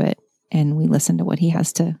yield to it and we listen to what he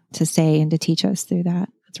has to say and to teach us through that.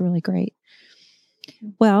 That's really great.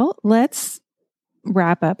 Well, let's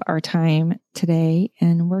wrap up our time today,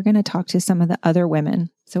 and we're going to talk to some of the other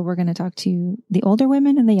women. So we're going to talk to the older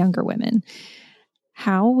women and the younger women.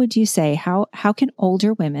 How would you say, how can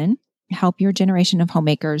older women help your generation of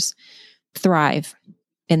homemakers thrive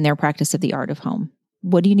in their practice of the art of home?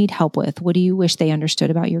 What do you need help with? What do you wish they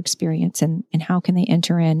understood about your experience, and how can they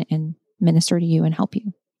enter in and minister to you and help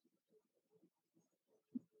you?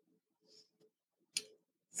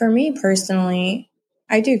 For me personally,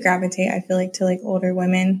 I do gravitate, I feel like, to older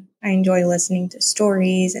women. I enjoy listening to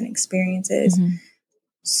stories and experiences.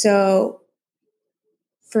 So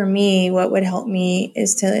for me, what would help me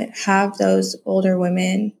is to have those older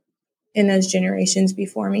women in those generations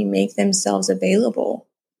before me make themselves available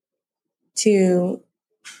to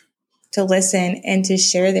listen and to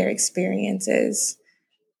share their experiences.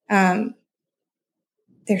 There's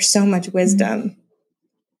so much wisdom.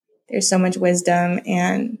 There's so much wisdom,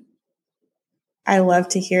 and I love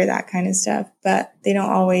to hear that kind of stuff, but they don't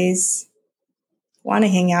always want to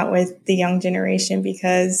hang out with the young generation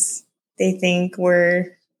because they think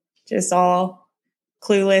we're just all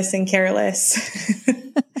clueless and careless.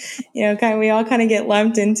 We all kind of get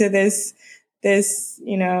lumped into this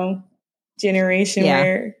generation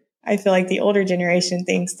where I feel like the older generation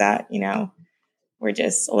thinks that, we're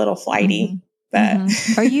just a little flighty. But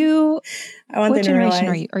Are you, I want what them to generation realize,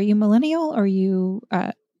 are you? Are you millennial? Or are you,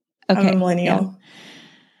 okay. I'm a millennial.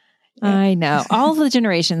 Yeah. I know. All the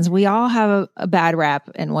generations, we all have a bad rap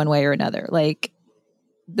in one way or another. Like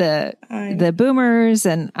the boomers,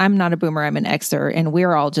 and I'm not a boomer, I'm an Xer, and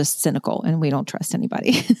we're all just cynical and we don't trust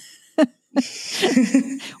anybody.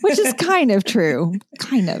 Which is kind of true,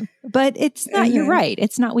 but it's not, you're right.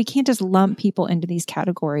 It's not, we can't just lump people into these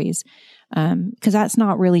categories, because that's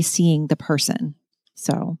not really seeing the person.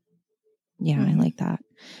 So yeah, I like that.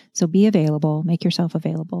 So be available, make yourself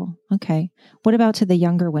available. Okay. What about to the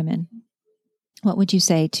younger women? What would you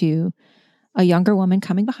say to a younger woman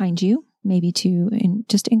coming behind you, maybe to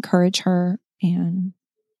just encourage her? And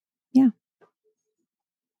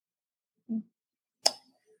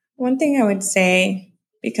one thing I would say,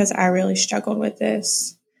 because I really struggled with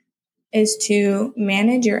this, is to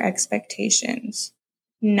manage your expectations.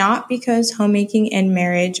 Not because homemaking and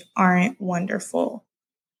marriage aren't wonderful.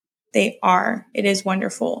 They are. It is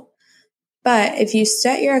wonderful. But if you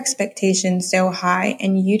set your expectations so high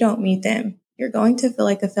and you don't meet them, you're going to feel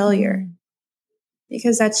like a failure,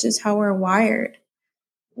 because that's just how we're wired.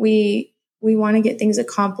 We want to get things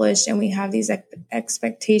accomplished, and we have these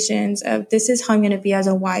expectations of, this is how I'm going to be as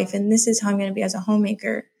a wife, and this is how I'm going to be as a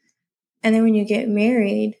homemaker. And then when you get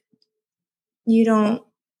married, you don't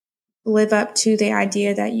live up to the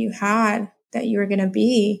idea that you had that you were going to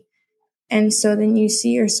be. And so then you see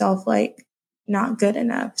yourself like not good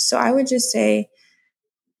enough. So I would just say,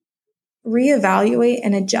 reevaluate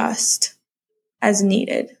and adjust as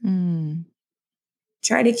needed.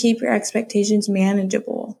 Try to keep your expectations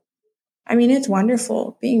manageable. I mean, it's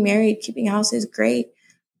wonderful. Being married, keeping house is great,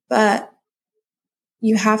 but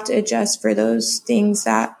you have to adjust for those things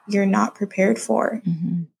that you're not prepared for.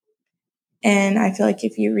 And I feel like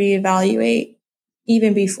if you reevaluate,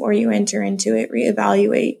 even before you enter into it,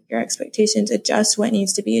 reevaluate your expectations, adjust what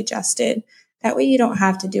needs to be adjusted. That way you don't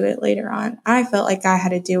have to do it later on. I felt like I had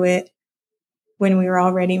to do it when we were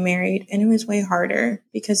already married, and it was way harder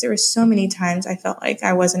because there were so many times I felt like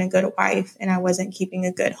I wasn't a good wife and I wasn't keeping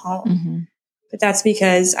a good home. But that's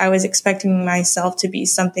because I was expecting myself to be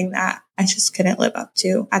something that I just couldn't live up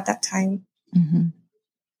to at that time.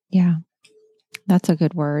 Yeah, that's a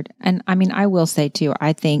good word. And I mean, I will say too,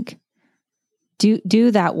 I think do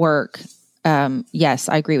that work. Yes,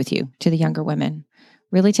 I agree with you. To the younger women,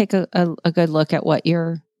 really take a good look at what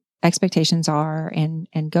your expectations are and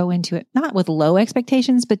go into it, not with low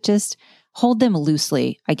expectations, but just hold them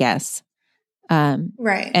loosely, I guess.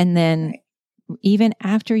 Right. And then even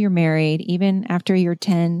after you're married, even after you're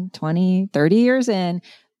 10, 20, 30 years in,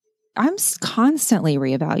 I'm constantly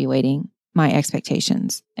reevaluating my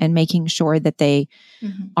expectations and making sure that they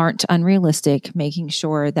aren't unrealistic, making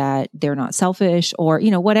sure that they're not selfish or,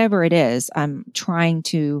 whatever it is. I'm trying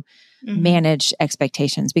to manage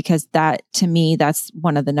expectations, because that, to me, that's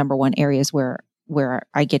one of the number one areas where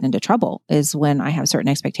I get into trouble, is when I have certain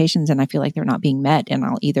expectations and I feel like they're not being met, and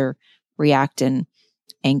I'll either react in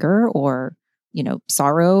anger or,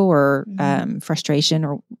 sorrow or frustration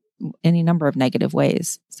or any number of negative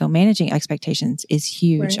ways. So managing expectations is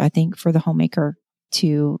huge, I think, for the homemaker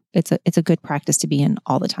it's a good practice to be in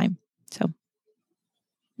all the time. So,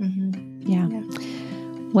 yeah.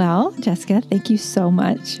 Well, Jessica, thank you so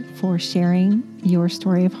much for sharing your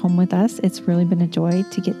story of home with us. It's really been a joy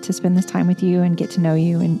to get to spend this time with you and get to know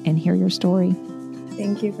you and hear your story.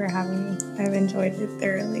 Thank you for having me. I've enjoyed it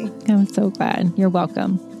thoroughly. I'm so glad. You're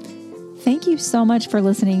welcome. Thank you so much for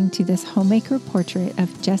listening to this homemaker portrait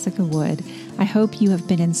of Jessica Wood. I hope you have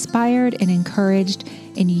been inspired and encouraged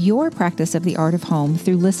in your practice of the art of home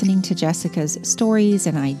through listening to Jessica's stories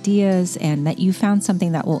and ideas, and that you found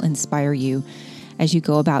something that will inspire you as you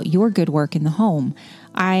go about your good work in the home.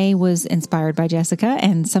 I was inspired by Jessica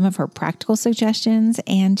and some of her practical suggestions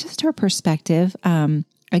and just her perspective.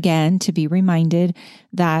 Again, to be reminded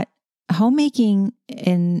that homemaking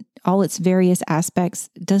in all its various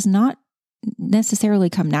aspects does not necessarily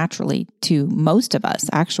come naturally to most of us.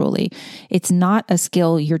 Actually, it's not a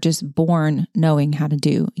skill you're just born knowing how to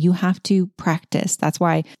do. You have to practice. That's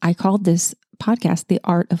why I called this podcast The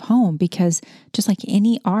Art of Home, because just like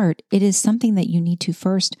any art, it is something that you need to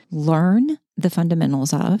first learn the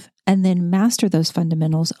fundamentals of and then master those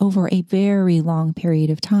fundamentals over a very long period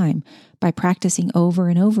of time by practicing over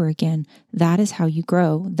and over again. That is how you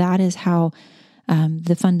grow. That is how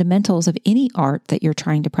the fundamentals of any art that you're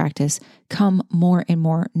trying to practice come more and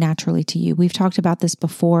more naturally to you. We've talked about this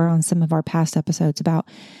before on some of our past episodes about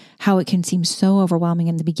how it can seem so overwhelming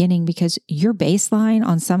in the beginning because your baseline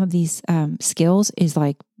on some of these skills is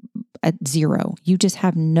like at zero. You just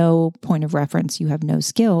have no point of reference. You have no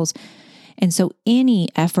skills. And so any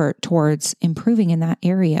effort towards improving in that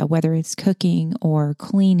area, whether it's cooking or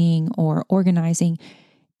cleaning or organizing,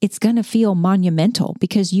 it's going to feel monumental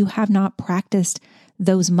because you have not practiced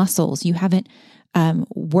those muscles. You haven't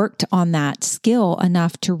worked on that skill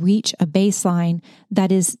enough to reach a baseline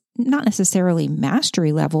that is not necessarily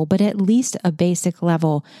mastery level, but at least a basic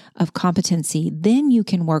level of competency. Then you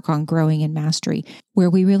can work on growing in mastery. Where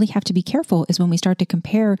we really have to be careful is when we start to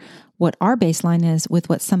compare what our baseline is with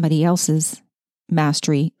what somebody else's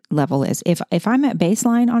mastery level is. If I'm at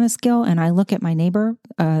baseline on a skill and I look at my neighbor,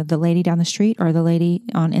 the lady down the street or the lady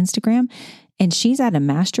on Instagram, and she's at a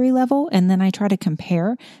mastery level, and then I try to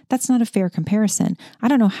compare, that's not a fair comparison. I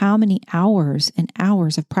don't know how many hours and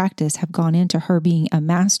hours of practice have gone into her being a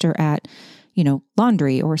master at,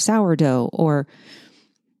 laundry or sourdough or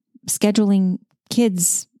scheduling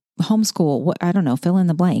kids homeschool, I don't know, fill in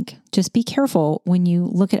the blank. Just be careful when you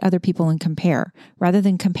look at other people and compare. Rather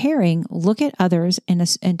than comparing, look at others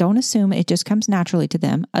and don't assume it just comes naturally to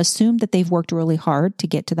them. Assume that they've worked really hard to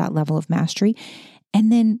get to that level of mastery,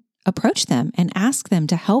 and then approach them and ask them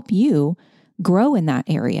to help you grow in that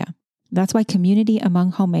area. That's why community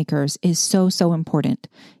among homemakers is so, so important.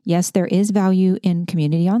 Yes, there is value in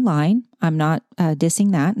community online. I'm not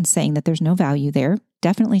dissing that and saying that there's no value there.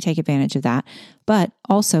 Definitely take advantage of that, but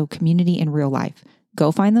also community in real life.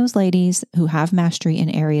 Go find those ladies who have mastery in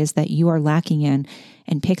areas that you are lacking in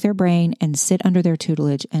and pick their brain and sit under their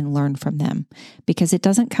tutelage and learn from them, because it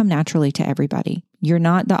doesn't come naturally to everybody. You're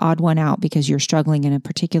not the odd one out because you're struggling in a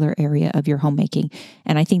particular area of your homemaking.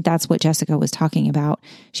 And I think that's what Jessica was talking about.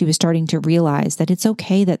 She was starting to realize that it's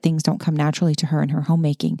okay that things don't come naturally to her in her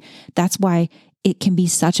homemaking. That's why it can be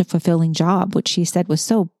such a fulfilling job, which she said was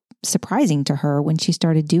so surprising to her when she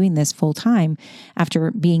started doing this full time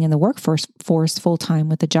after being in the workforce full time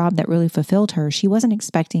with a job that really fulfilled her. She wasn't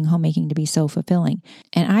expecting homemaking to be so fulfilling.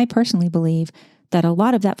 And I personally believe that a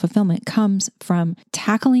lot of that fulfillment comes from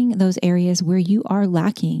tackling those areas where you are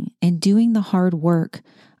lacking and doing the hard work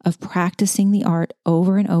of practicing the art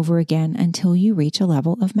over and over again until you reach a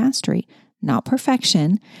level of mastery. Not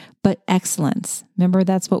perfection, but excellence. Remember,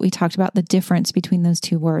 that's what we talked about, the difference between those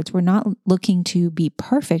two words. We're not looking to be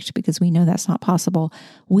perfect because we know that's not possible.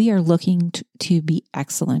 We are looking to be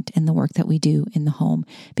excellent in the work that we do in the home,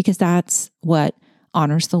 because that's what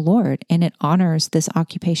honors the Lord, and it honors this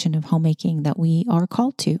occupation of homemaking that we are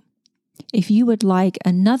called to. If you would like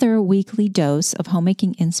another weekly dose of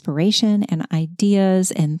homemaking inspiration and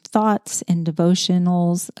ideas and thoughts and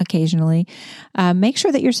devotionals occasionally, make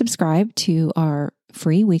sure that you're subscribed to our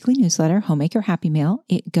free weekly newsletter, Homemaker Happy Mail.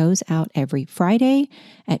 It goes out every Friday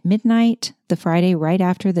at midnight. The Friday right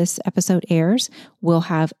after this episode airs, we'll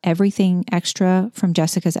have everything extra from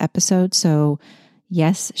Jessica's episode. So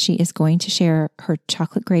yes, she is going to share her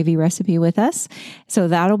chocolate gravy recipe with us. So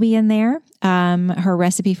that'll be in there. Her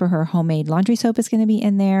recipe for her homemade laundry soap is going to be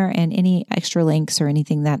in there, and any extra links or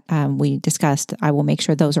anything that we discussed, I will make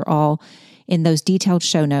sure those are all in those detailed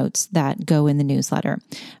show notes that go in the newsletter.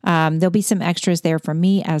 There'll be some extras there for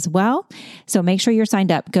me as well. So make sure you're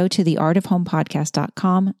signed up. Go to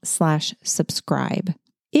theartofhomepodcast.com/subscribe.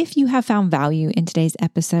 If you have found value in today's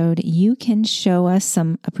episode, you can show us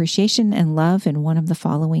some appreciation and love in one of the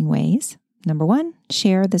following ways. Number one,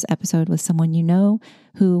 share this episode with someone you know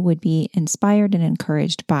who would be inspired and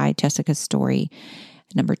encouraged by Jessica's story.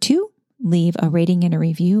 Number two, leave a rating and a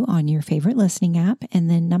review on your favorite listening app. And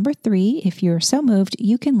then number three, if you're so moved,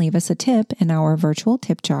 you can leave us a tip in our virtual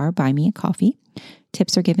tip jar, Buy Me a Coffee.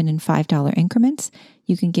 Tips are given in $5 increments.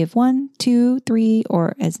 You can give 1, 2, 3,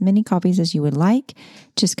 or as many coffees as you would like.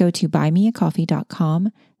 Just go to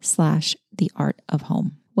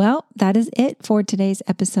buymeacoffee.com/theartofhome. Well, that is it for today's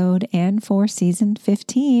episode and for season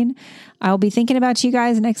 15. I'll be thinking about you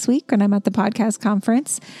guys next week when I'm at the podcast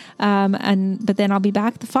conference. But then I'll be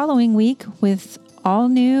back the following week with all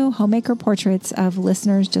new homemaker portraits of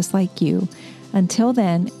listeners just like you. Until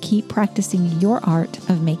then, keep practicing your art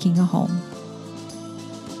of making a home.